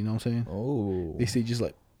days. You know what I'm saying? Oh. They stay just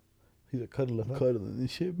like. He's a cuddler. Huh? Cuddling and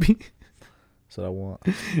shit. That's what I want.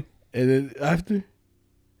 And then after,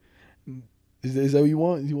 is that what you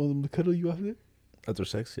want? You want them to cuddle you after? After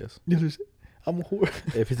sex, yes. I'm a whore.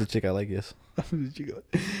 If it's a chick I like, yes.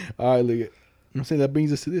 All right, look. I'm saying that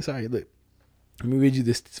brings us to this. All right, look. Let me read you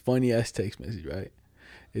this funny ass text message, right?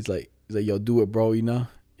 It's like, yo, do it, bro. You know,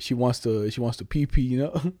 she wants to pee, you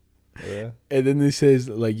know. Yeah. And then it says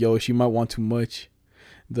like, yo, she might want too much.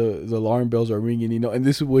 the alarm bells are ringing, you know. And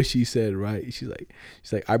this is what she said, right? She's like,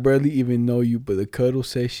 I barely even know you, but the cuddle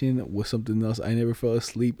session was something else. I never fell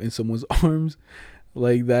asleep in someone's arms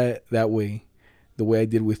like that way. The way I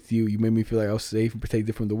did with you. You made me feel like I was safe and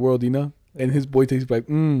protected from the world, you know. And his boy takes like,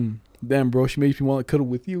 damn, bro, she made me want to cuddle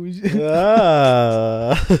with you.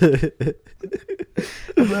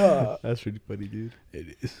 That's pretty funny, dude.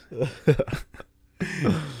 It is.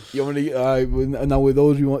 You want to now with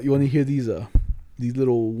those, you want to hear these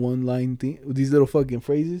little one line these little fucking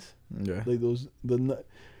phrases, Yeah, like those the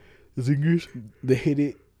zingers, the hit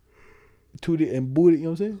it, toot it, and boot it. You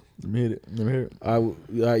know what I'm saying? let me hear it. Let me hear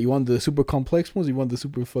it. You want the super complex ones? Or you want the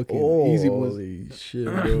super fucking easy ones? Holy shit,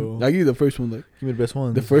 bro! I'll give you the first one. Like, Give me the best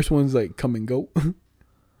one. the first one's like come and go, and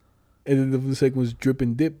then the second one's drip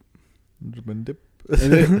and dip. Drip and dip.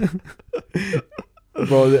 And then,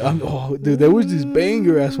 bro, dude, there was this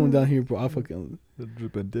banger ass one down here, bro. I fucking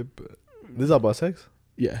Drip and dip. This is all about sex.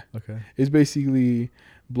 yeah. Okay. It's basically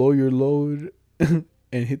blow your load and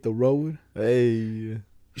hit the road. Hey.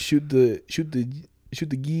 Shoot the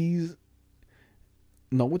geese.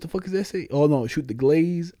 No, what the fuck does that say? Oh no, shoot the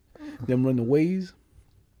glaze, then run the ways.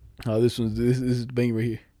 This is the bang right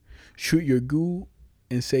here. Shoot your goo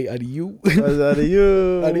and say adieu. Out of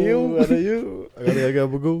you. Adieu. Out of you. I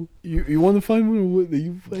got a go. You want to find one or what? That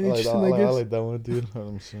you find interesting? I guess. I like that one, dude.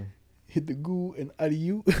 Let me see. Hit the goo and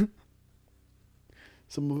adieu.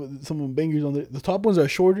 Some of them bangers on there. The top ones are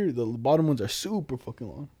shorter. The bottom ones are super fucking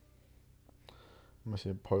long. I'm gonna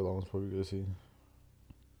say part long one's probably gonna see.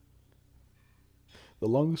 The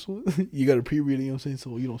longest one, you got to pre-read it, you know what I'm saying,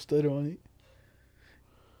 so you don't stutter on it.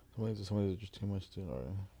 Somebody's just too much, dude. Alright.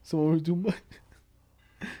 Some of them are too much.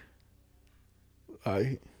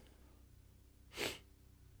 Alright.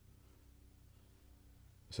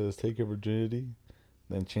 It says take your virginity,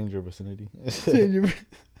 then change your vicinity.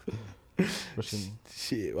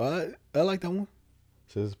 Shit, I like that one.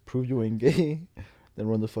 It says prove you ain't gay, then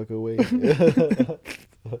run the fuck away.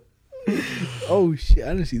 Oh shit,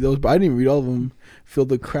 I didn't see those, but I didn't read all of them. Fill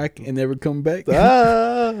the crack and never come back. Give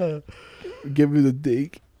her the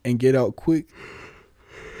dick and get out quick.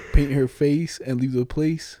 Paint her face and leave the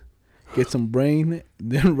place. Get some brain,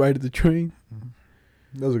 then ride the train.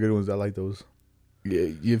 Those are good ones. I like those. Yeah,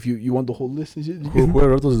 if you want the whole list and shit. Whoever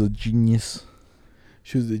wrote those is a genius.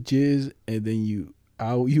 Choose the jizz and then you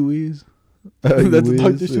is. That's the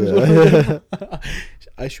Dr. Seuss one.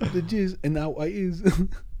 I shoot the jizz and now I is.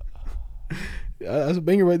 That's a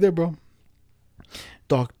banger right there, bro.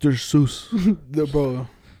 Dr. Seuss. Bro,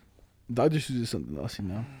 Dr. Seuss is something else, you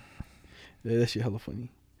know. Yeah, that shit hella funny.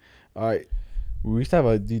 All right. We used to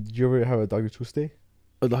have did you ever have a Dr. Seuss day?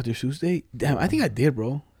 A Dr. Seuss day? Damn, I think I did,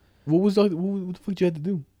 bro. What the fuck did you have to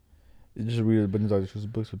do? You just read a bunch of Dr. Seuss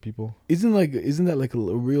books with people. Isn't that like a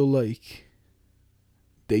real like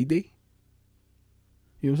day? You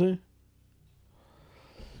know what I'm saying?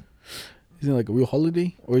 Isn't it like a real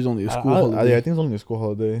holiday? Or is it only a school holiday? I think it's only a school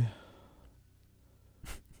holiday.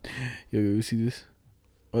 Yo, you see this?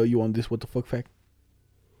 You want this what the fuck fact?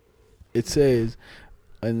 It says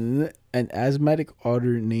an asthmatic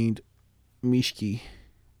otter named Mishki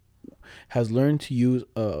has learned to use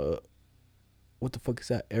what the fuck is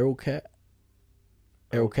that? Aerocat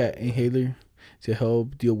inhaler to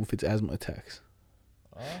help deal with its asthma attacks.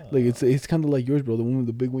 Like it's kind of like yours, bro. The one with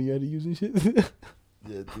the big one you had to use and shit.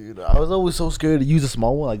 Yeah, dude. I was always so scared to use a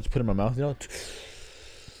small one. Like just put it in my mouth, you know.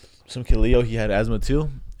 Some kid Leo, he had asthma too,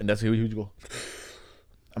 and that's how he would go.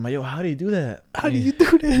 I'm like, yo, how do you do that? How do you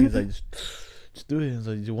do that? He's like, just do it. He's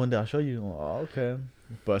like, one day I'll show you. I'm like, oh, okay.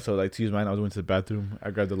 But so like to use mine, I was went to the bathroom. I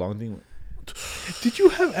grabbed the long thing. Did you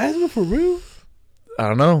have asthma for real? I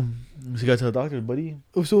don't know. So you got to the doctor, buddy.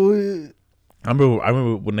 So I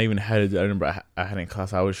remember when I even had it. I remember I had it in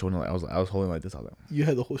class. I was showing like I was holding like this. I was like, you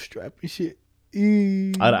had the whole strap and shit.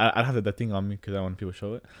 I had that thing on me because I wanted people to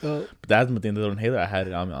show it. But the asthma thing, the little inhaler, I had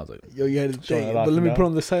it on me. I was like, yo, you had it thing. But let me put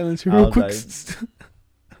on the silencer real quick. Like,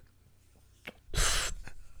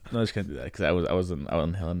 no, I just can't do that because I was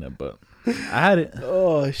inhaling it, but I had it.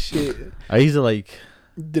 Oh shit! I used to like.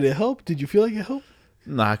 Did it help? Did you feel like it helped?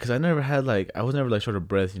 Nah, because I never had like I was never like short of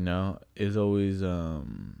breath. You know, it was always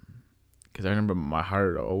because I remember my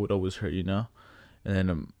heart would always hurt. You know, and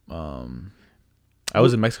then I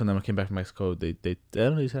was in Mexico, and then when I came back from Mexico, they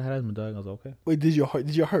don't know, they said I had asthma, dog. I was like, okay. Wait, did your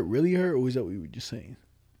heart really hurt, or was that what you were just saying?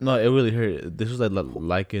 No, it really hurt. This was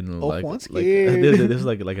like in this was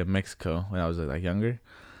like in Mexico when I was like younger,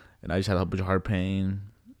 and I just had a bunch of heart pain,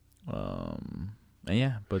 and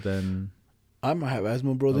yeah. But then I might have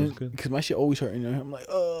asthma, bro. Then because my shit always hurting. I'm like,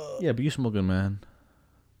 yeah, but you smoking, man.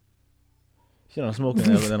 You know, smoking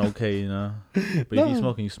then okay, you know. But if you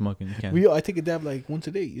smoking, you smoking. You can't. I take a dab like once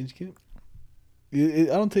a day. You just kidding? I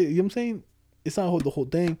don't take. You know what I'm saying? It's not the whole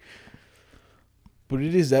thing. But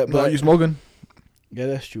it is that. No, But you smoking? Yeah,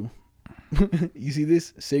 that's true. You see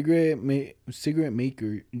this cigarette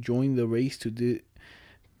maker joined the race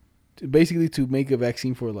basically to make a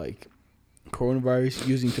vaccine for like coronavirus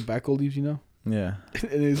using tobacco leaves. You know. Yeah.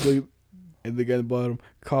 And it's like, and the guy at the bottom,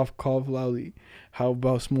 cough loudly. How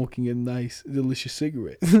about smoking a nice, delicious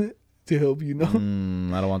cigarette to help you know?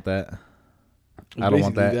 I don't want that. I don't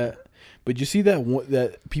want that. But you see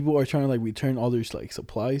that people are trying to like return all their like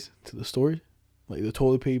supplies to the store, like the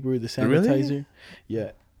toilet paper, the sanitizer. Really?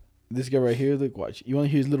 Yeah. This guy right here, look, watch. You want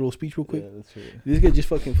to hear his little speech real quick? Yeah, let's hear it. This guy just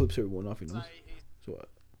fucking flips everyone off, you know. So what?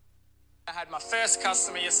 I had my first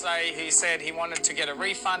customer yesterday. He said he wanted to get a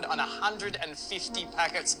refund on 150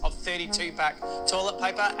 packets of 32-pack toilet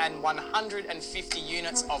paper and 150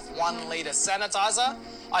 units of 1 litre sanitizer.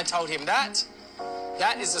 I told him that.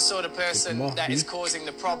 That is the sort of person that is causing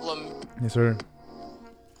the problem. Yes, sir.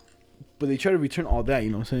 But they try to return all that,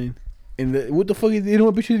 you know what I'm saying? And what the fuck is, you know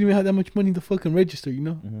what, bitch didn't even have that much money to fucking register, you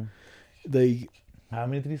know? Mm-hmm. Like, how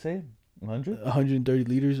many did he say? 100? 130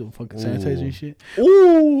 liters of fucking sanitizer and shit.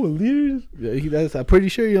 Ooh, liters? Yeah, I'm pretty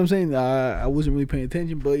sure, you know what I'm saying? I wasn't really paying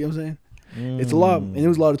attention, but you know what I'm saying? It's a lot, and it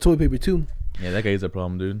was a lot of toilet paper too. Yeah, that guy's a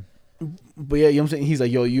problem, dude. But yeah, you know what I'm saying? He's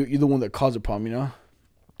like, yo, you're the one that caused the problem, you know?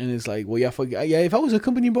 And it's like, well, yeah, fuck yeah. If I was a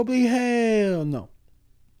company, probably, hell no.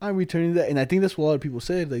 I'm returning that. And I think that's what a lot of people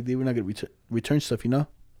said. Like, they were not going to return stuff, you know?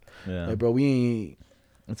 Yeah. Like, bro, we ain't.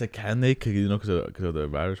 It's like, can they? Cause, you know, because of the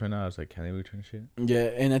virus right now, it's like, can they return shit?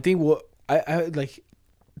 Yeah, and I think I like,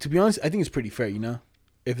 to be honest, I think it's pretty fair, you know?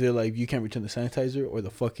 If they're like, you can't return the sanitizer or the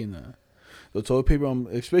fucking, the toilet paper,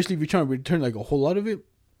 especially if you're trying to return like a whole lot of it.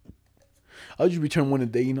 I'll just return one a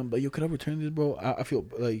day, you know? Like, yo, could I return this, bro? I feel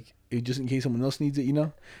like, just in case someone else needs it, you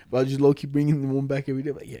know? But I'll just low-key bringing the one back every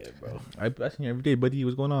day. Like, yeah, bro. I seen you every day, buddy.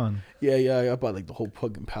 What's going on? Yeah, I bought like the whole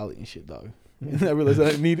fucking pallet and shit, dog. And I realized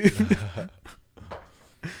I didn't need it.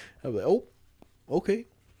 I was like, oh, okay.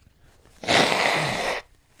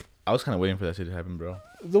 I was kind of waiting for that shit to happen, bro.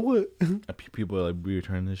 The what? People are like, be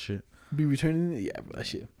returning this shit. Be returning it? Yeah, bro, that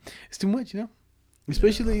shit. It's too much, you know?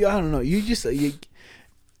 Especially, I don't know. You just,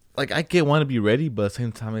 like, I want to be ready, but at the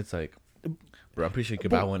same time, it's like, bro, I'm pretty sure you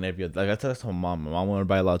could buy one every other. Like, I told my mom. My mom wanted to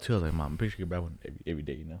buy a lot too. I was like, Mom, I'm pretty sure you could buy one every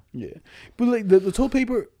day, you know? Yeah. But, like, the toilet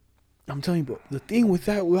paper, I'm telling you, bro, the thing with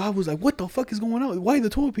that, I was like, what the fuck is going on? Why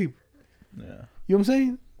the toilet paper? Yeah. You know what I'm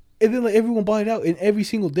saying? And then, like, everyone bought it out, and every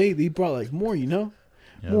single day, they brought, like, more, you know?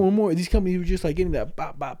 Yeah. More and more. These companies were just, like, getting that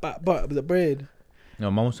the bread.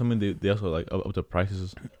 No, Mom was telling me they also, like, up the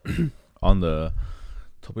prices on the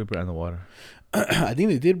toilet paper and the water. I think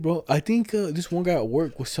they did, bro. I think this one guy at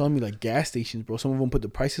work was telling me like gas stations, bro. Some of them put the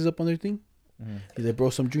prices up on their thing. Mm-hmm. He's like, bro,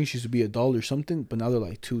 some drinks used to be $1 or something, but now they're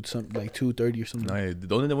like $2.30 or something. No, yeah,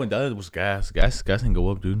 the only thing that went down was gas. Gas didn't go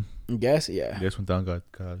up, dude. Gas, yeah. Gas went down.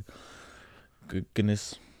 God,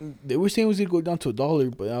 goodness. They were saying it was gonna go down to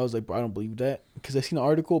 $1, but I was like, bro, I don't believe that because I seen an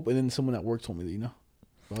article, but then someone at work told me that, you know.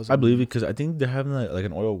 I believe it because I think they're having like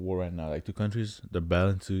an oil war right now. Like 2 countries, they're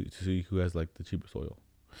battling to see who has like the cheapest oil.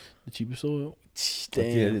 The cheapest oil?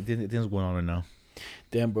 Damn. Yeah, things going on right now.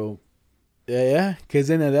 Damn, bro. Yeah. Because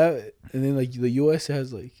then like the U.S.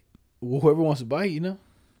 has like whoever wants to buy it, you know.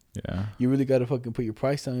 Yeah. You really gotta fucking put your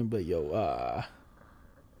price down and be like, yo,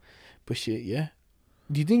 but shit, yeah.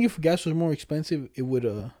 Do you think if gas was more expensive, it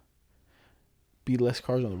would be less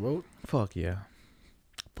cars on the road? Fuck yeah.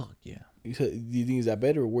 Do you think is that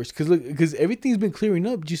better or worse? Because everything's been clearing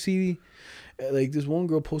up. Did you see, like this one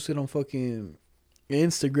girl posted on fucking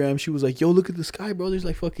Instagram? She was like, "Yo, look at the sky, bro. There's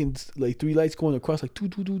like fucking like 3 lights going across, like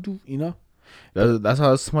do, you know." That's how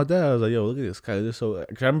I was my dad. I was like, "Yo, look at the sky." So I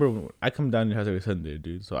remember when I come down to your house every Sunday,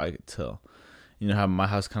 dude. So I could tell. You know how my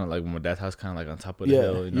house kind of like my dad's house kind of like on top of the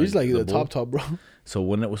hill. You know, you're just like the top, bro. So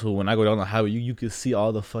when I go down the highway, you could see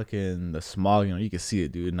all the fucking the smog. You know, you can see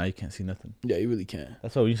it, dude. Now you can't see nothing. Yeah, you really can't.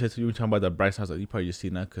 That's why when you were talking about that bright house, like you probably just see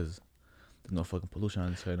that because there's no fucking pollution on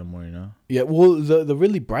the sky no more. You know. Yeah, well, the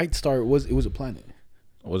really bright star was a planet.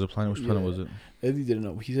 Was it planet? Which planet was it? Eddie didn't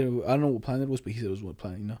know. He said I don't know what planet it was, but he said it was one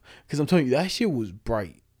planet. You know, because I'm telling you that shit was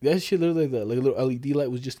bright. That shit literally like a little LED light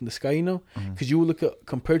was just in the sky. You know, because you would look at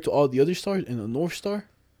compared to all the other stars and the North Star.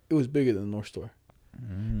 It was bigger than the North Star.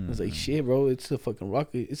 I was like, shit, bro. It's a fucking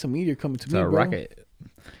rocket. It's a meteor coming to me, bro. It's a rocket.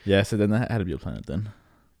 Yeah, so then that had to be a planet then.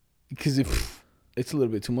 Because it's a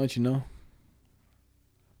little bit too much, you know.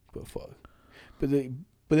 But fuck. But then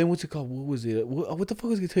what's it called? What was it? What the fuck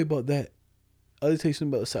was I gonna tell you about that? I was tell you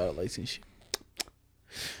something about the satellites and shit.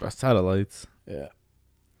 Satellites. Yeah.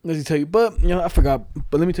 Let me tell you, but I forgot.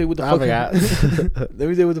 But let me tell you what the I fuck. forgot. Let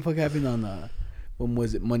me tell you what the fuck happened on when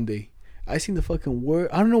was it, Monday? I seen the fucking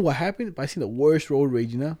worst. I don't know what happened, but I seen the worst road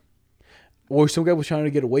rage. Or some guy was trying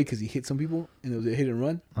to get away because he hit some people and it was a hit and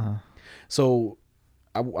run. Uh-huh. So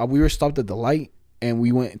we were stopped at the light and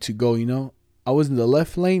we went to go. I was in the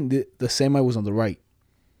left lane. The semi was on the right.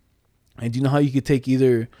 And do you know how you could take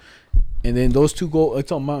either? And then those two go.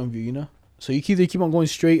 It's on Mountain View, So you can either keep on going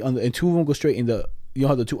straight and two of them go straight in the. You know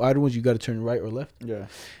how the two other ones you got to turn right or left. Yeah.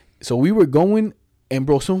 So we were going, and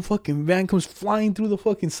bro, some fucking van comes flying through the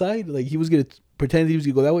fucking side. Like he was gonna pretend he was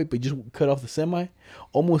gonna go that way, but he just cut off the semi.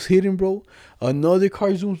 Almost hit him, bro. Another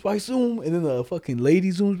car zooms by, zoom, and then the fucking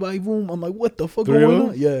lady zooms by, boom. I'm like, what the fuck going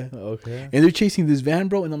on? Yeah. Okay. And they're chasing this van,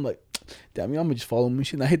 bro, and I'm like, damn, I'm gonna just follow him and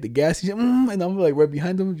shit. And I hit the gas, and I'm like right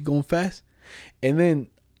behind them, going fast. And then,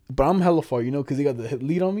 but I'm hella far, because they got the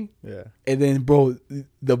lead on me. Yeah. And then, bro,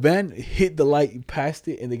 the van hit the light, passed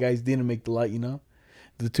it, and the guys didn't make the light,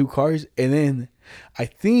 the two cars. And then I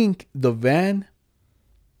think the van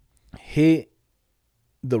hit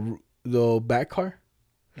the back car.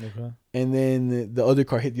 Okay. And then the other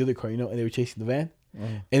car hit the other car, and they were chasing the van. Uh-huh.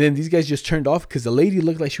 And then these guys just turned off because the lady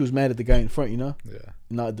looked like she was mad at the guy in front, Yeah.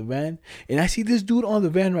 not the van. And I see this dude on the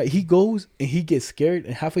van, right? He goes and he gets scared,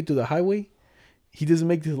 and halfway through the highway, he doesn't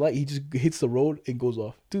make this light. He just hits the road and goes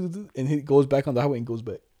off. And he goes back on the highway and goes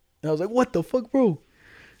back. And I was like, what the fuck, bro?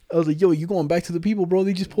 I was like, yo, you going back to the people, bro?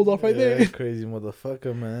 They just pulled off right there. Crazy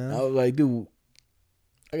motherfucker, man. I was like, dude,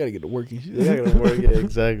 I got to get to work and shit. Yeah, I gotta work. Yeah,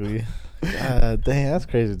 exactly. God dang, that's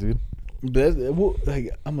crazy, dude. But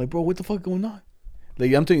I'm like, bro, what the fuck going on?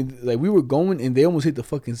 Like, I'm telling you, like, we were going and they almost hit the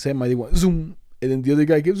fucking semi. They went zoom. And then the other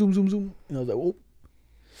guy kept zoom, zoom, zoom. And I was like, whoa.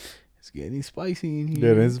 It's getting spicy in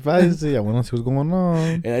here. Yeah, it's spicy. I want to see what's going on.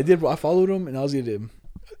 And I did, bro. I followed him, and I was gonna,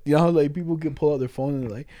 how like people can pull out their phone and they're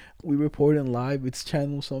like, we reporting live. It's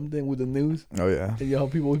channel something with the news. Oh yeah. And how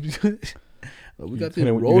people would be doing. We got this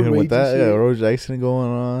You road rage with that. and Yeah, shit. road accident going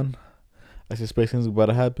on. I suspect things about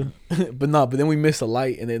to happen. but then we missed a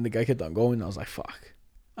light, and then the guy kept on going. And I was like, fuck,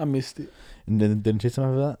 I missed it. And then didn't chase him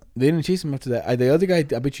after that. They didn't chase him after that. The other guy, I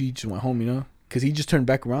bet you he just went home, because he just turned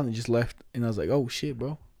back around and just left. And I was like, oh shit,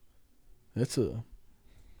 bro. That's a.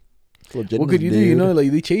 What could you do?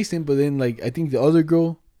 Like they chased him, but then like I think the other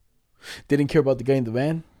girl didn't care about the guy in the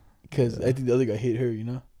van because I think the other guy hit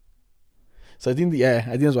her. So I think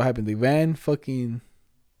that's what happened. The van fucking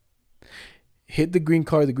hit the green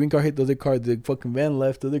car. The green car hit the other car. The fucking van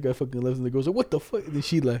left. The other guy fucking left, and the girl's like, "What the fuck?" And then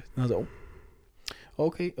she left. And I was like, oh,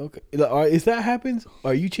 "Okay." Like, if that happens,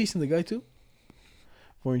 are you chasing the guy too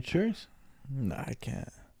for insurance? Nah, I can't.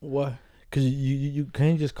 Why? Cause you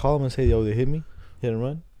can't just call him and say, "Yo, they hit me, hit and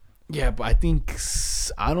run." Yeah, but I think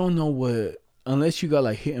I don't know what unless you got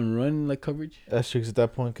like hit and run like coverage. That's true. 'Cause at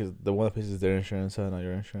that point, because the one that pays is their insurance, not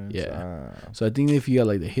your insurance. Yeah. So I think if you got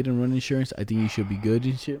like the hit and run insurance, I think you should be good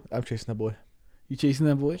and shit. I'm chasing that boy. You chasing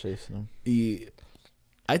that boy? Chasing him. Yeah.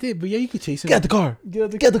 I did, but yeah, you could chase him. Get out the car. Get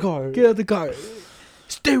out the Get the car. Get out the car.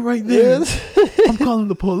 Stay right there. I'm calling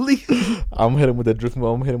the police. I'm hitting with that drift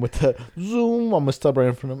mode. I'm hitting with that zoom. I'm gonna stop right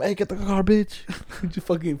in front of him. Hey, get the car, bitch. Just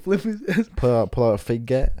fucking flip his ass. Pull out a fake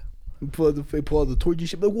gat. Pull out the torch and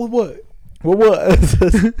shit. Like what?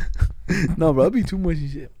 What? No, bro, it'll be too much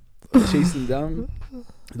and shit. Chasing down.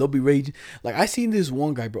 They'll be raging. Like I seen this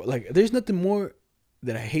one guy, bro. Like there's nothing more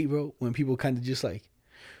that I hate, bro, when people kind of just like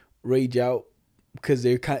rage out because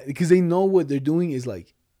they know what they're doing is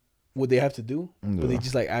like what they have to do, but they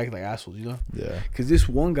just like act like assholes, Yeah. Because this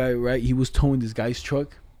one guy, right, he was towing this guy's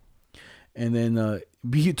truck, and then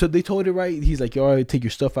they told it right. He's like, "Yo, all right, take your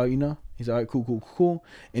stuff out," He's all right, cool.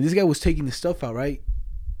 And this guy was taking the stuff out, right,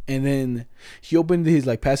 and then he opened his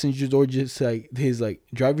like passenger door, just like his like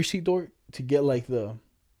driver's seat door to get like the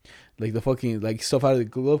fucking like stuff out of the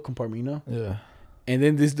glove compartment, Yeah. And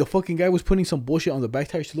then the fucking guy was putting some bullshit on the back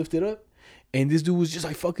tires to lift it up. And this dude was just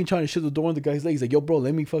like fucking trying to shut the door on the guy's legs. Like, yo, bro,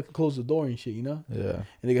 let me fucking close the door and shit, Yeah. And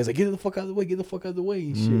the guy's like, get the fuck out of the way,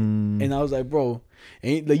 and shit. And I was like, bro,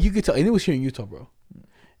 and like you could tell, and it was here in Utah, bro.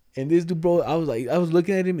 And this dude, bro, I was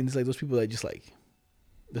looking at him, and it's like those people that just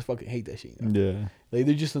fucking hate that shit. Yeah. Like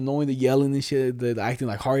they're just annoying, they're yelling and shit, they're acting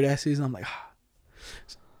like hard asses, and I'm like,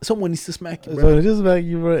 someone needs to smack you, bro. So just smack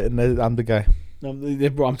you, bro, and I'm the guy.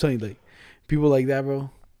 Bro, I'm telling you, like people like that, bro,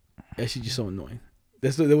 that shit just so annoying.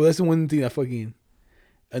 That's the one thing that fucking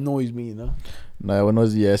annoys me, No, when I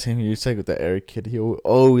was same here. It's like with that Eric kid. He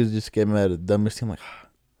always just get mad at the dumbest thing. I'm like,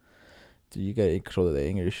 dude, you gotta control the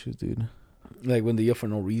anger issues, dude. Like when they yell for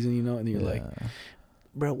no reason, and you're like,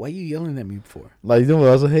 bro, why are you yelling at me for? Like, you know what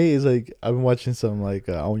I also hate is like I've been watching some like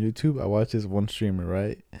on YouTube. I watch this one streamer,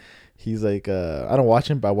 right? He's like, I don't watch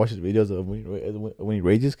him, but I watch his videos of when he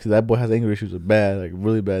rages, because that boy has anger issues with bad, like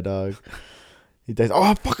really bad, dog. He does, oh,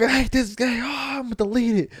 I fucking hate this guy. Oh, I'm gonna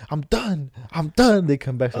delete it. I'm done. They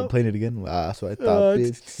come back, start playing it again. That's what I thought,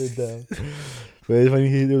 bitch. Sit down. But it's funny,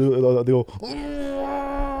 they go,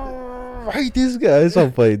 I hate this guy. It's so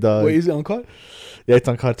funny, dog. Wait, is it on COD? Yeah, it's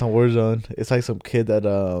on COD, it's on Warzone. It's like some kid that,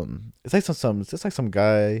 it's like some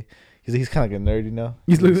guy. He's kind of like a nerd, you know.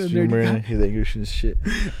 He's like a streamer. nerdy guy. He's English and shit.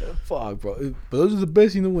 Fuck, bro. But those are the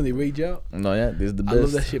best, you know, when they rage out. No, yeah, this is the best. I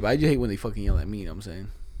love that shit, but I just hate when they fucking yell at me, you know what I'm saying?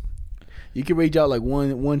 You can rage out like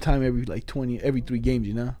one time every like 3 games,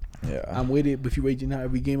 you know? Yeah. I'm with it, but if you raging out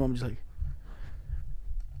every game, I'm just like,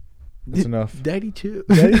 that's enough. Daddy chill.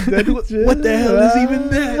 Daddy chill. What the hell is even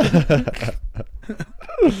that?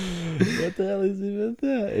 What the hell is even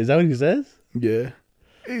that? Is that what he says? Yeah.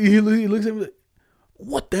 He looks at me like,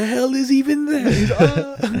 what the hell is even that?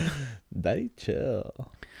 He's, Daddy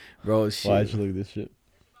chill. Bro, shit. Why'd you look at this shit?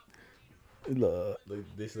 Look.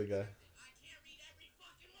 Look, this is the guy.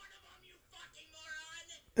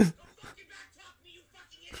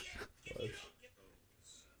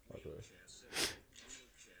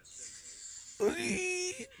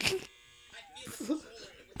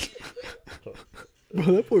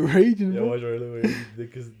 Bro, that boy raging, Yeah, bro. watch right,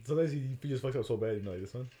 because sometimes he just fucks up so bad, you know, like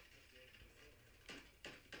this one.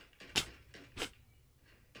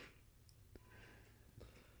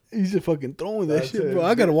 He's just fucking throwing that That's shit, it. bro.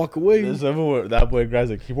 I gotta walk away. There's everywhere that boy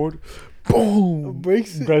grabs a keyboard, boom,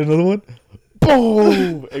 Breaks it. grabs another one,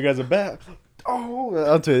 boom, and grabs a bat. Oh,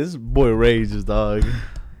 I'll tell you, this boy rages, dog.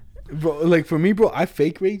 Bro, like for me, bro, I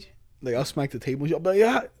fake rage. Like I'll smack the table and shit. I'll be like,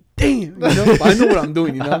 yeah, damn. You know? But I know what I'm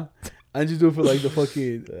doing, you know? I just do it for like the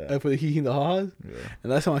fucking, for the hee and the ha-has. Yeah.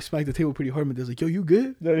 And last time I smacked the table pretty hard, and they was like, yo, you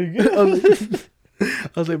good? No, you good?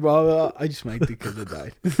 I was like, bro, I just smacked it because I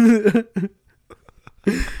died.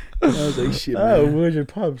 I was like, shit, Oh, man. where's your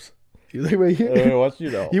pups? He was like, right here. Watch you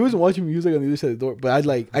though. He wasn't watching me. He was like on the other side of the door. But I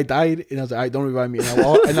died, and I was like, all right, don't revive me.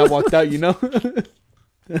 And I walked out, you know?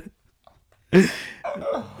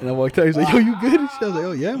 And I walked out. He was like, yo, you good? And shit. I was like,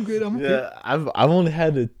 oh, yeah, I'm good. I'm okay. Yeah, I've only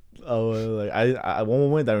had it. Like I one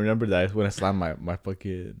moment I remember that when I slammed my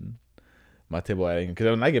fucking my table at because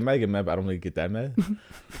when I get mad, but I don't really get that mad.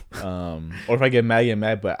 Or if I get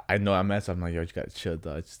mad, but I know I'm mad, so I'm like, yo, you gotta chill,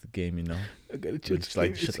 dog. It's just the game, you know. I gotta chill. Just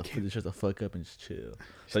like shut the fuck up and just chill.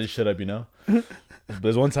 So I just shut up, you know. But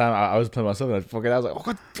there's one time I was playing myself and I was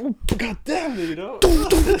like, oh god damn it, you know.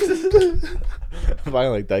 I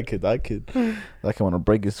like that kid want to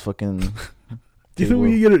break his fucking. Do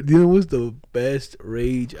you know what's the best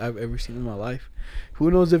rage I've ever seen in my life?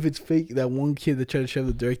 Who knows if it's fake? That one kid that tried to shove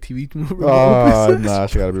the DirecTV remote. Oh, nah,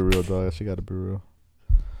 she gotta be real, dog. She gotta be real.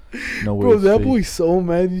 No way. Bro, that boy's so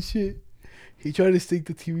mad and shit. He tried to stick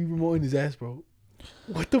the TV remote in his ass, bro.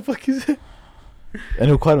 What the fuck is that? And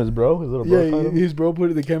who caught him? His bro? His little bro caught him? His bro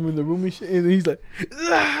put the camera in the room and shit, and then he's like,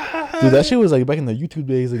 dude, that shit was like back in the YouTube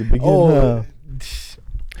days, like the beginning. oh,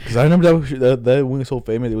 Because I remember that when it was so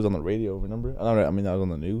famous, it was on the radio. Remember? I mean, that was on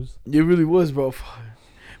the news. it really was, bro.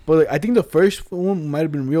 But like, I think the first one might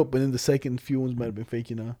have been real, but then the second few ones might have been fake,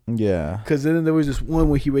 you know? Yeah. Because then there was this one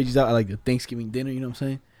where he rages out at like the Thanksgiving dinner, you know what I'm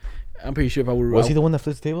saying? I'm pretty sure if I would Was he the one that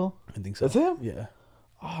flipped the table? I think so. That's him? Yeah.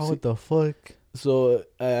 Oh, what the fuck? So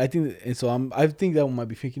I think, and so I think that one might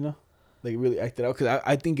be fake, you know? Like really acted out. Because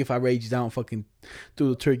I think if I rage down, fucking threw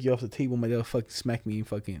the turkey off the table, my dad fucking smack me and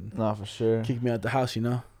fucking Nah, for sure. kick me out the house, you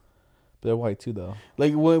know? But they're white too, though.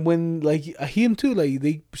 Like when like him too, like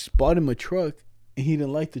they bought him a truck and he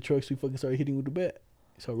didn't like the truck, so he fucking started hitting with the bat.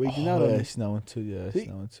 So raging out on I it. seen that one too. Yeah, I See? seen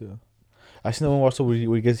that one too. I seen that one also where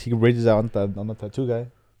he gets he rages out on the tattoo guy.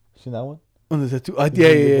 Seen that one? On the tattoo.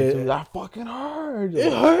 Yeah. That fucking hurt.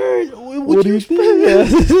 It hurt. What do you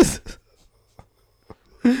think?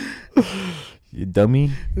 You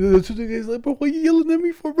dummy. The tattoo guy's like, bro, what you yelling at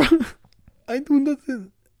me for, bro? I ain't doing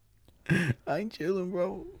nothing. I ain't chilling,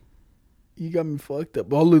 bro. You got me fucked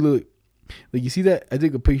up. Oh, look. Like, you see that? I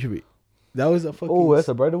took a picture of it. That was a fucking... Oh, that's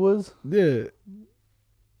how bright it was? Yeah.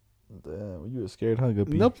 Damn, you were scared, huh,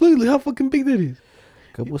 Guppy? No, look how fucking big that is.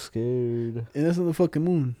 Guppy was scared. And that's on the fucking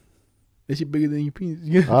moon. That shit bigger than your penis.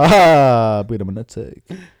 Yeah. Bigger than my nutsack.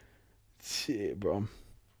 Shit, bro.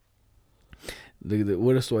 Look at that.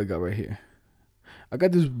 What else do I got right here? I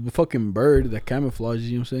got this fucking bird that camouflages,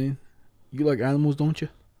 you know what I'm saying? You like animals, don't you?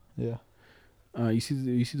 Yeah. You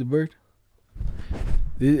see the bird?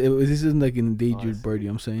 This isn't like an endangered bird, you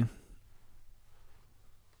know what I'm saying?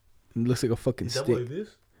 It looks like a fucking stick.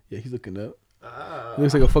 this? Yeah, he's looking up. It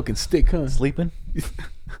looks like a fucking stick, huh? Sleeping?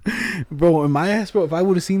 Bro, in my ass, bro, if I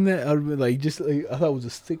would have seen that, I would have been like, just like, I thought it was a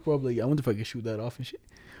stick, bro. Like, I wonder if I could shoot that off and shit.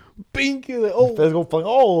 Bink. Like, oh, Feds go fuck.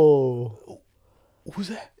 Oh, who's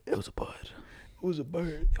that? it was a bud. It was a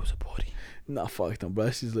bird. It was a body. Nah, fuck them, bro.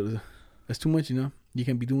 That's just that's too much, you know. You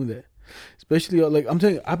can't be doing that. Especially like I'm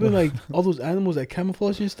telling you, I've been like all those animals that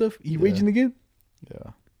camouflage and stuff. You raging again?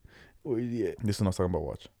 Yeah. Where is he at? This is what I was talking about.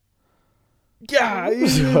 Watch. Yeah.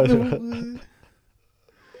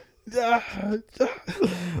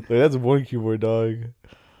 Like, that's one keyboard, dog.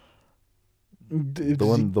 The Does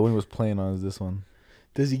one he was playing on is this one.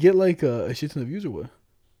 Does he get like a shit ton of views or what?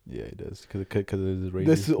 Yeah, he does. Because of his ratings.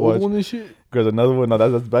 That's the old one and shit. There's another one. No,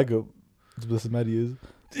 that's backup. That's what Matty is.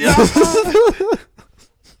 Yeah.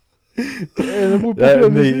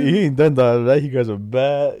 He ain't done that. He guys are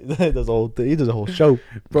bad. He does the whole thing. He does a whole show.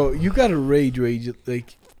 Bro, you gotta rage.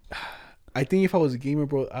 Like, I think if I was a gamer,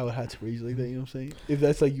 bro, I would have to rage like that. You know what I'm saying? If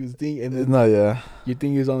that's like your thing, and then No, yeah. your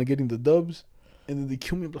thing is on getting the dubs, and then they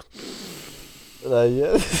kill me, bro.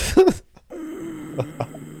 Yeah.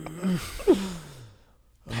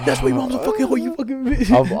 That's why your mom's a fucking hoe. You fucking bitch.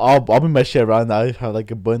 I'll bring my shit around. I have like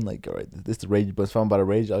a button, like, all right, this is the rage button. If I'm about to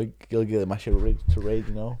rage, I'll get my shit to rage,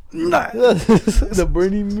 you know? Nah. The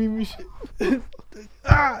burning meme and shit.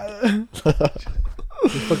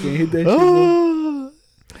 Just fucking hit that shit, bro.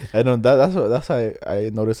 I know that's how I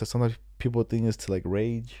noticed that sometimes people think it's to like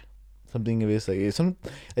rage. Something of it's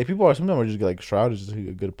like people are sometimes just like Shroud is just a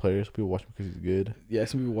good player. So people watch him because he's good. Yeah,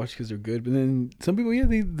 some people watch because they're good, but then some people, yeah,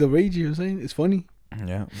 the rage. You know what I'm saying? It's funny.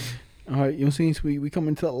 Yeah. All right, you know what I'm saying? So we come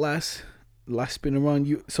into the last spin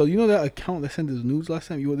around. So you know that account that sent us news last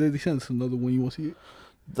time? They sent us another one. You want to see it?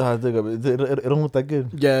 It don't look that good.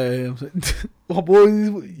 Yeah, I'm saying. Well, boy,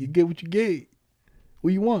 you get what you get.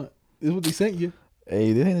 What you want? This is what they sent you.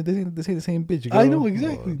 Hey, this ain't the same bitch. I know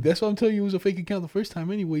exactly. That's why I'm telling you it was a fake account the first time.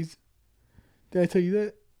 Anyways, did I tell you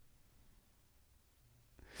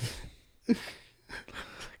that?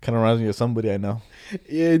 Kind of reminds me of somebody I know.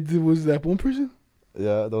 Yeah, was that one person?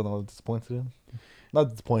 Yeah, I don't know. Disappointed in. Not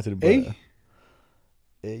disappointed, but Hey?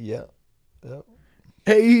 Yeah.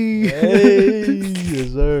 Hey,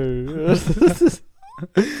 Yes, sir.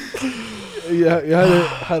 yeah.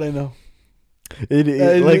 How'd I know?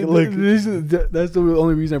 Look. That's the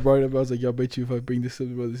only reason I brought it up. I was like, y'all bet you if I bring this up,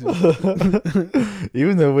 bro, this is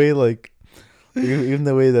Even the way, like, even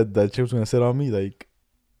the way that chick was gonna sit on me, like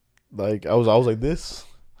I was like this.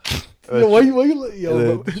 Yo, why you like, yo,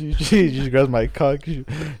 And bro. then she just grabs my cock.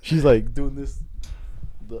 She's like doing this.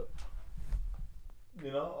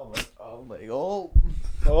 You know, I'm like,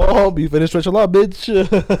 be finished stretch a lot, bitch.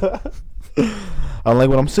 I don't like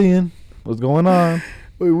what I'm seeing. What's going on?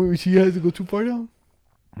 Wait, she has to go too far down?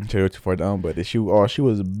 She went too far down, but she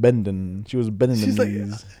was bending. She was bending She's the like,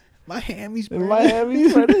 knees. my hammies, In bro. my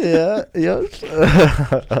hammies, yeah.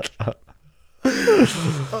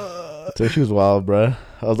 So she was wild, bruh.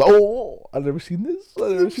 I was like, I never seen this.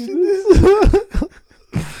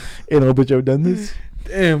 Ain't no bitch ever done this.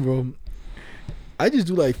 Damn, bro. I just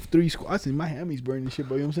do like 3 squats and my hammies burning shit,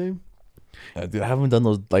 bro. You know what I'm saying? Dude, I haven't done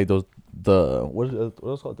those what is it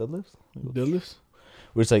called, deadlifts? Deadlifts?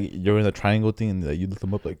 Where it's like you're in the triangle thing and you lift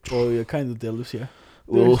them up like. Oh, yeah, kind of deadlifts, yeah.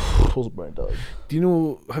 Those burn, dog. Do you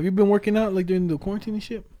know, have you been working out like during the quarantine and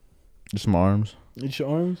shit? Just my arms. Just your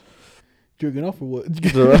arms? Jerking off or what?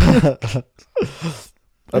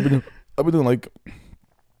 I've been doing like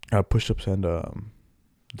push-ups and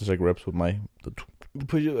just like reps with my.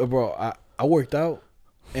 Bro, I worked out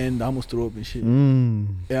and I almost threw up and shit.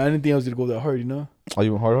 Yeah, I didn't think I was gonna go that hard, you know. Are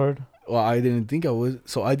you hard? Well, I didn't think I was,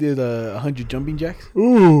 so I did 100 jumping jacks.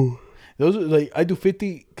 Ooh. Those are like I do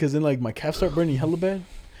 50 because then like my calves start burning hella bad.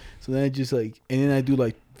 So then I just like, and then I do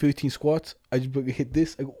like 15 squats. I just hit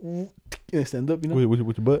this, I go ooh, and I stand up, you know.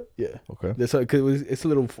 With your butt? Yeah. Okay. That's because it's a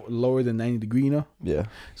little lower than 90 degree, you know. Yeah.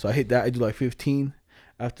 So I hit that. I do like 15.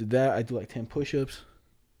 After that, I do like 10 push-ups,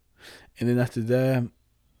 and then after that,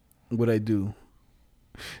 what I do?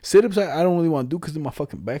 Sit-ups I don't really want to do because my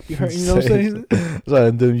fucking back be hurting. You know what I'm saying?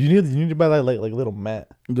 So dude, you need to buy like a little mat.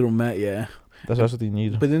 Little mat, yeah. That's what you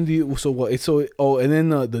need. But then and then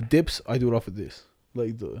the dips I do it off of this,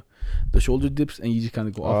 like the shoulder dips, and you just kind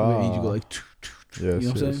of go off of it, and you go like, you know what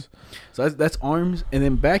I'm saying? So that's arms, and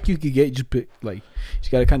then back you could get you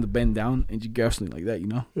gotta kind of bend down and you grab something like that, you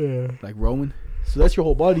know, like rowing. So that's your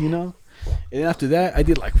whole body, you know. And then after that, I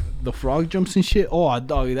did like the frog jumps and shit. Oh,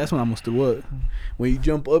 dog, that's when I almost threw up. When you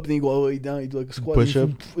jump up, then you go all the way down. You do like a squat. Push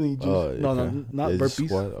up. No, not burpees.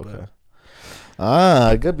 Squat, okay.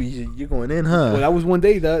 Good. You're going in, huh? Well, that was one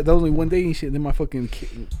day. That was only one day and shit. Then my fucking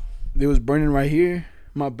it was burning right here.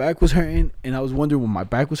 My back was hurting, and I was wondering when my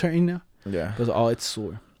back was hurting now. Yeah. Because it's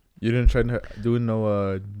sore. You didn't try doing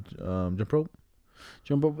no jump rope?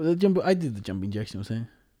 I did the jumping jacks. You know what I'm saying?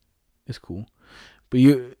 It's cool, but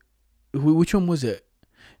Which one was it?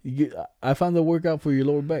 I found the workout for your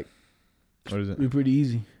lower back. What is it? It's pretty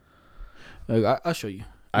easy. Like I'll show you.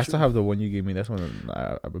 I still have the one you gave me. That's one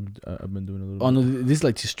I've been doing a little. Oh bit. no, this is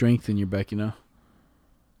like to strengthen your back, you know.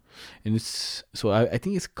 And it's so I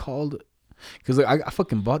think it's called, because like I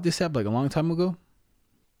fucking bought this app like a long time ago.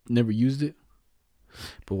 Never used it.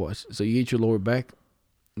 But watch. So you get your lower back,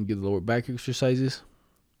 and get the lower back exercises.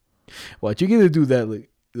 Watch, you're gonna do that. Like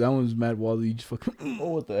that one's mad wild. You just fucking. Oh,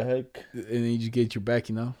 what the heck? And then you just get your back,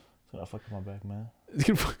 you know. I fucked my back, man.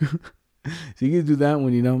 So you can do that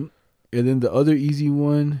one, you know. And then the other easy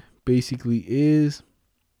one basically is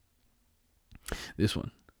this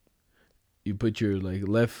one. You put your like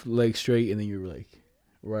left leg straight and then your like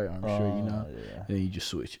right arm straight, you know. Yeah. And then you just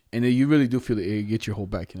switch. And then you really do feel it get your whole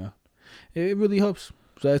back, you know. It really helps.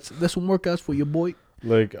 So that's some workouts for your boy.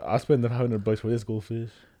 Like I spent $500 for this goldfish.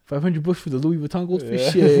 $500 for the Louis Vuitton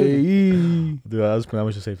goldfish. Yeah. Yeah. Dude, I was spending how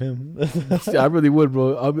much to save him. I really would,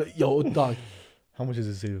 bro. I'll be like, yo, dog. How much does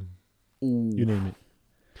it save him? Ooh. You name it.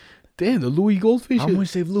 Damn, the Louis goldfish. How much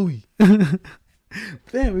save Louis?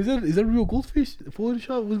 Damn, is that a real goldfish?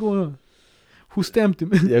 Photoshop? What's going on? Who stamped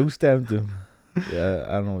him? Yeah, who stamped him? Yeah,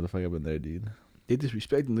 I don't know what the fuck happened there, dude. They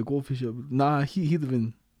disrespecting the goldfish. Nah, he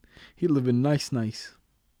living nice.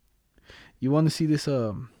 You want to see this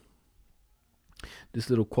this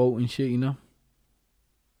little quote and shit, you know,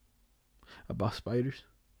 about spiders?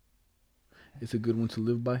 It's a good one to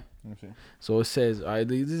live by. Okay. So it says, all right,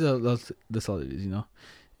 that's all it is, you know.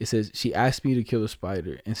 It says, she asked me to kill a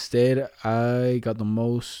spider. Instead, I got the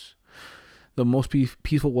most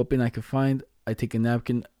peaceful weapon I could find. I take a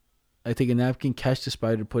napkin, catch the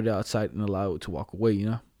spider, put it outside, and allow it to walk away, you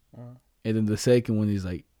know. And then the second one is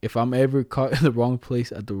like, if I'm ever caught in the wrong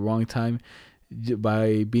place at the wrong time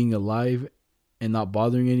by being alive and not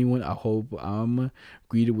bothering anyone, I hope I'm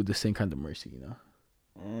greeted with the same kind of mercy, you know.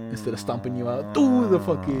 Instead of stomping you out through the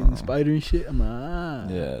fucking spider and shit, I'm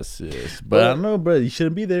like, Yes. But I don't know, bro. You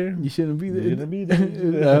shouldn't be there. You shouldn't be there. You shouldn't be there.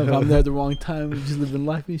 If I'm there at the wrong time, just living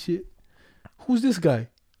life and shit. Who's this guy?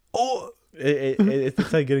 Oh,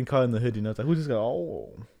 It's like getting caught in the hood, you know. It's like, who's this guy?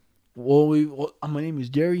 Oh, well, my name is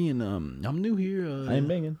Jerry, and I'm new here. I ain't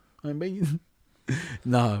banging.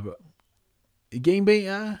 Nah, bro. Game bait,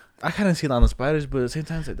 I kind of see it on the spiders, but at the same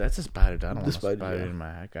time, it's like, that's a spider. I don't want a spider, spider yeah. in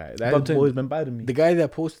my guy. But I'm That boy's been biting me. the guy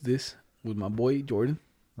that posted this was my boy Jordan,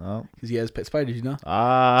 Oh. because he has pet spiders, you know.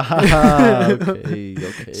 Okay.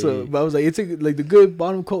 So, but I was like, it's like the good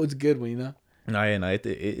bottom coat is a good one, you know. No,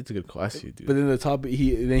 it's a good class, dude. But then the top,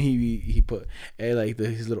 he put, and like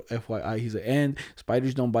his little FYI, he's like, and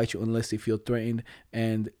spiders don't bite you unless they feel threatened,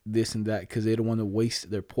 and this and that, because they don't want to waste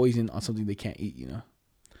their poison on something they can't eat, you know.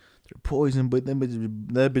 They're poison, but that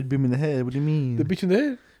bitch beat me in the head. What do you mean? The bitch in the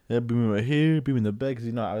head. Yeah, beat me right here, beat me in the back, because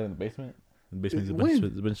you know I was in the basement. The basement's a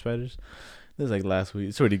bunch of spiders. This is like last week.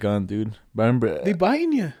 It's already gone, dude. But I remember They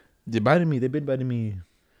biting you. they biting me. They've been biting me.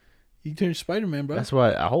 You turned Spider-Man, bro. That's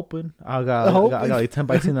why I hoping I got like 10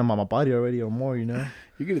 bites in on my body already or more, you know.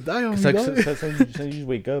 You're gonna die on me, Like, dog. so you just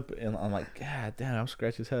wake up and I'm like, God damn, I'm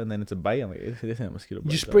scratched as hell, and then it's a bite. I'm like, this ain't a mosquito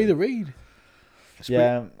bite. You spray dog. the Raid.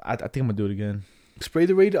 Yeah, I think I'm gonna do it again. Spray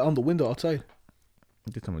the Raid on the window outside.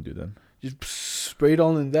 I think I'm gonna do that. Just spray it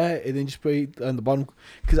all in that, and then just spray it on the bottom.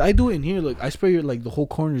 Cause I do it in here. Like I spray it like the whole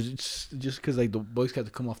corners. It's just cause like the bugs got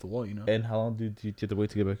to come off the wall, you know. And how long do you have to wait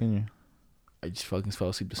to get back in here? I just fucking fell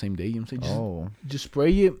asleep the same day. You know what I'm saying? Oh, Just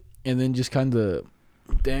spray it, and then just kind of,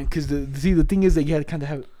 damn. Cause the thing is that you had to kind of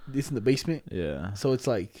have this in the basement. yeah. So it's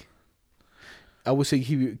like, I would say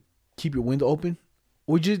keep your window open,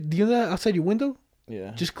 or just do you know that outside your window?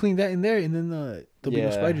 Yeah. Just clean that in there, and then there'll be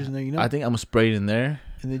no spiders in there, you know. I think I'm gonna spray it in there,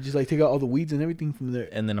 And then just like take out all the weeds and everything from there.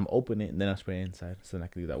 and then I'm opening it, and then I'm spraying inside, so then I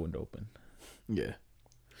can leave that window open. Yeah.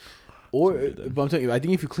 Or, So good but I'm telling you, I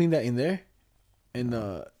think if you clean that in there,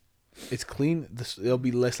 and it's clean, there'll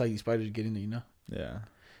be less likely spiders to get in there, you know. Yeah.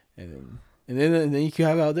 And then you can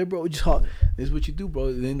have it out there, bro. Just hop. This is what you do, bro.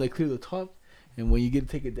 And then like clear the top, and when you get to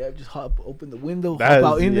take a dab, just open the window, hop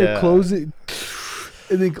out in there, close it,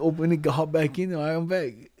 and then open it, hop back in. All right, I'm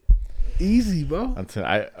back. Easy, bro. I'm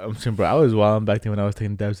saying, bro, I was wild back then when I was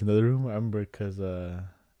taking dabs in the other room. I remember because I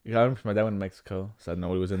remember my dad went to Mexico, so I didn't know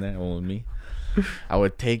what was in there. It was me. I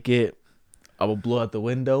would take it, I would blow out the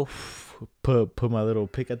window, put my little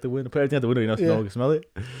pick at the window, put everything at the window, you know, so no one can smell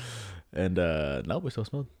it. And no, it still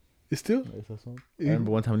smelled. It still? It still smelled. I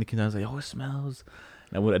remember one time when he came down, I was like, "Oh, it smells."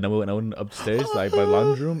 And I went upstairs, like by the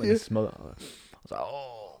laundry room, and it smelled. I was like,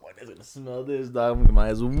 "Oh, my dad's gonna smell this, dog. I'm gonna get my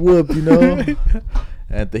ass whooped, you know."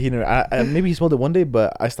 And the heater, I maybe he smelled it one day,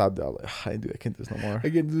 but I stopped it. I was like, I can't do this no more. I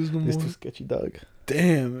can't do this no more. It's too sketchy, dog.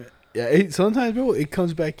 Damn. Yeah. Sometimes, bro, it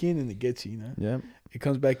comes back in and it gets you, you know. Yeah. It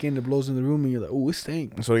comes back in, it blows in the room, and you're like, oh, it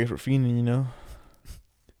stank. That's what I get for fiending, you know.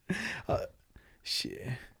 Shit.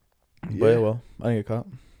 But yeah, well, I didn't get caught.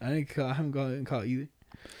 I haven't gotten caught either.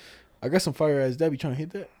 I got some fire ass dab. You trying to hit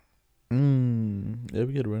that? Yeah,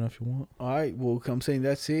 we get it right now if you want. All right. Well, I'm saying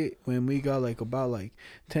that's it. When we got about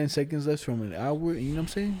 10 seconds left from an hour, you know what I'm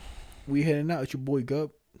saying? We heading out. It's your boy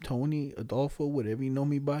Gup, Tony, Adolfo, whatever you know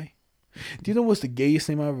me by. Do you know what's the gayest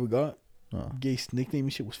name I ever got? Gayest nickname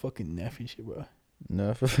and shit was fucking Neff and shit, bro.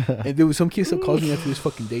 No. And there was some kid still calls me after this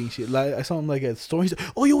fucking day and shit. Like I saw him like at the store. He's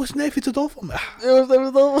like, "Oh, yo, what's Neff? It's Adolfo." I'm like,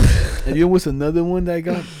 and you know what's another one that I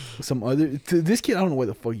got? Some other to this kid. I don't know why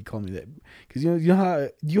the fuck he called me that. Cause you know how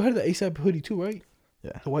you had the ASAP hoodie too, right?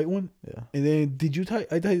 Yeah. The white one. Yeah. And then did you tie?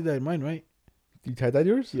 I tied that in mine, right? You tied that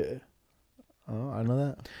yours? Yeah. Oh, I know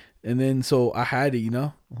that. And then so I had it, you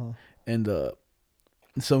know, Uh-huh. and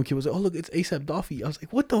some kid was like, "Oh, look, it's ASAP Dolphy." I was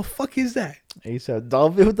like, "What the fuck is that?" ASAP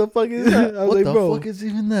Dolphin, what the fuck is that? I was What like, the bro. fuck is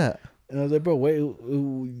even that? And I was like, "Bro,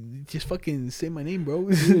 wait, just fucking say my name, bro."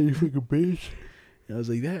 You fucking bitch. And I was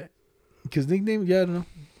like, "That," because nickname, yeah, I don't know.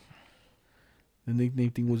 The nickname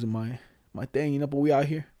thing wasn't my thing, you know. But we out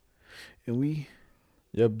here, and we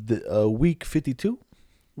Yep, week 52?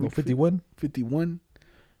 No, 51? 51,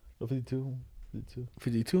 No, 52. 52.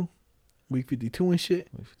 52, week 52 and shit.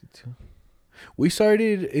 Week 52. We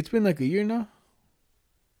started. It's been like a year now,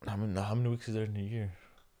 How many weeks is there in a year?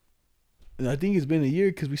 and I think it's been a year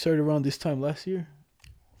because we started around this time last year.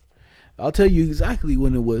 I'll tell you exactly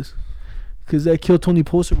when it was, because that Kill Tony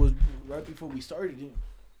poster was right before we started it.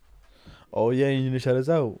 Oh, yeah, you need to shout us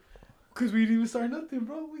out. Because we didn't even start nothing,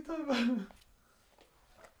 bro. What you talking about?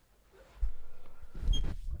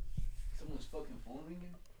 Someone's fucking phone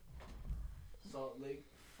ringing. Salt Lake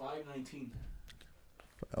 519.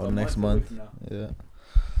 Oh, A next month month. away Yeah.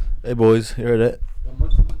 Hey, boys, you heard it. A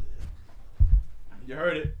month. You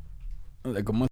heard it. Like a month.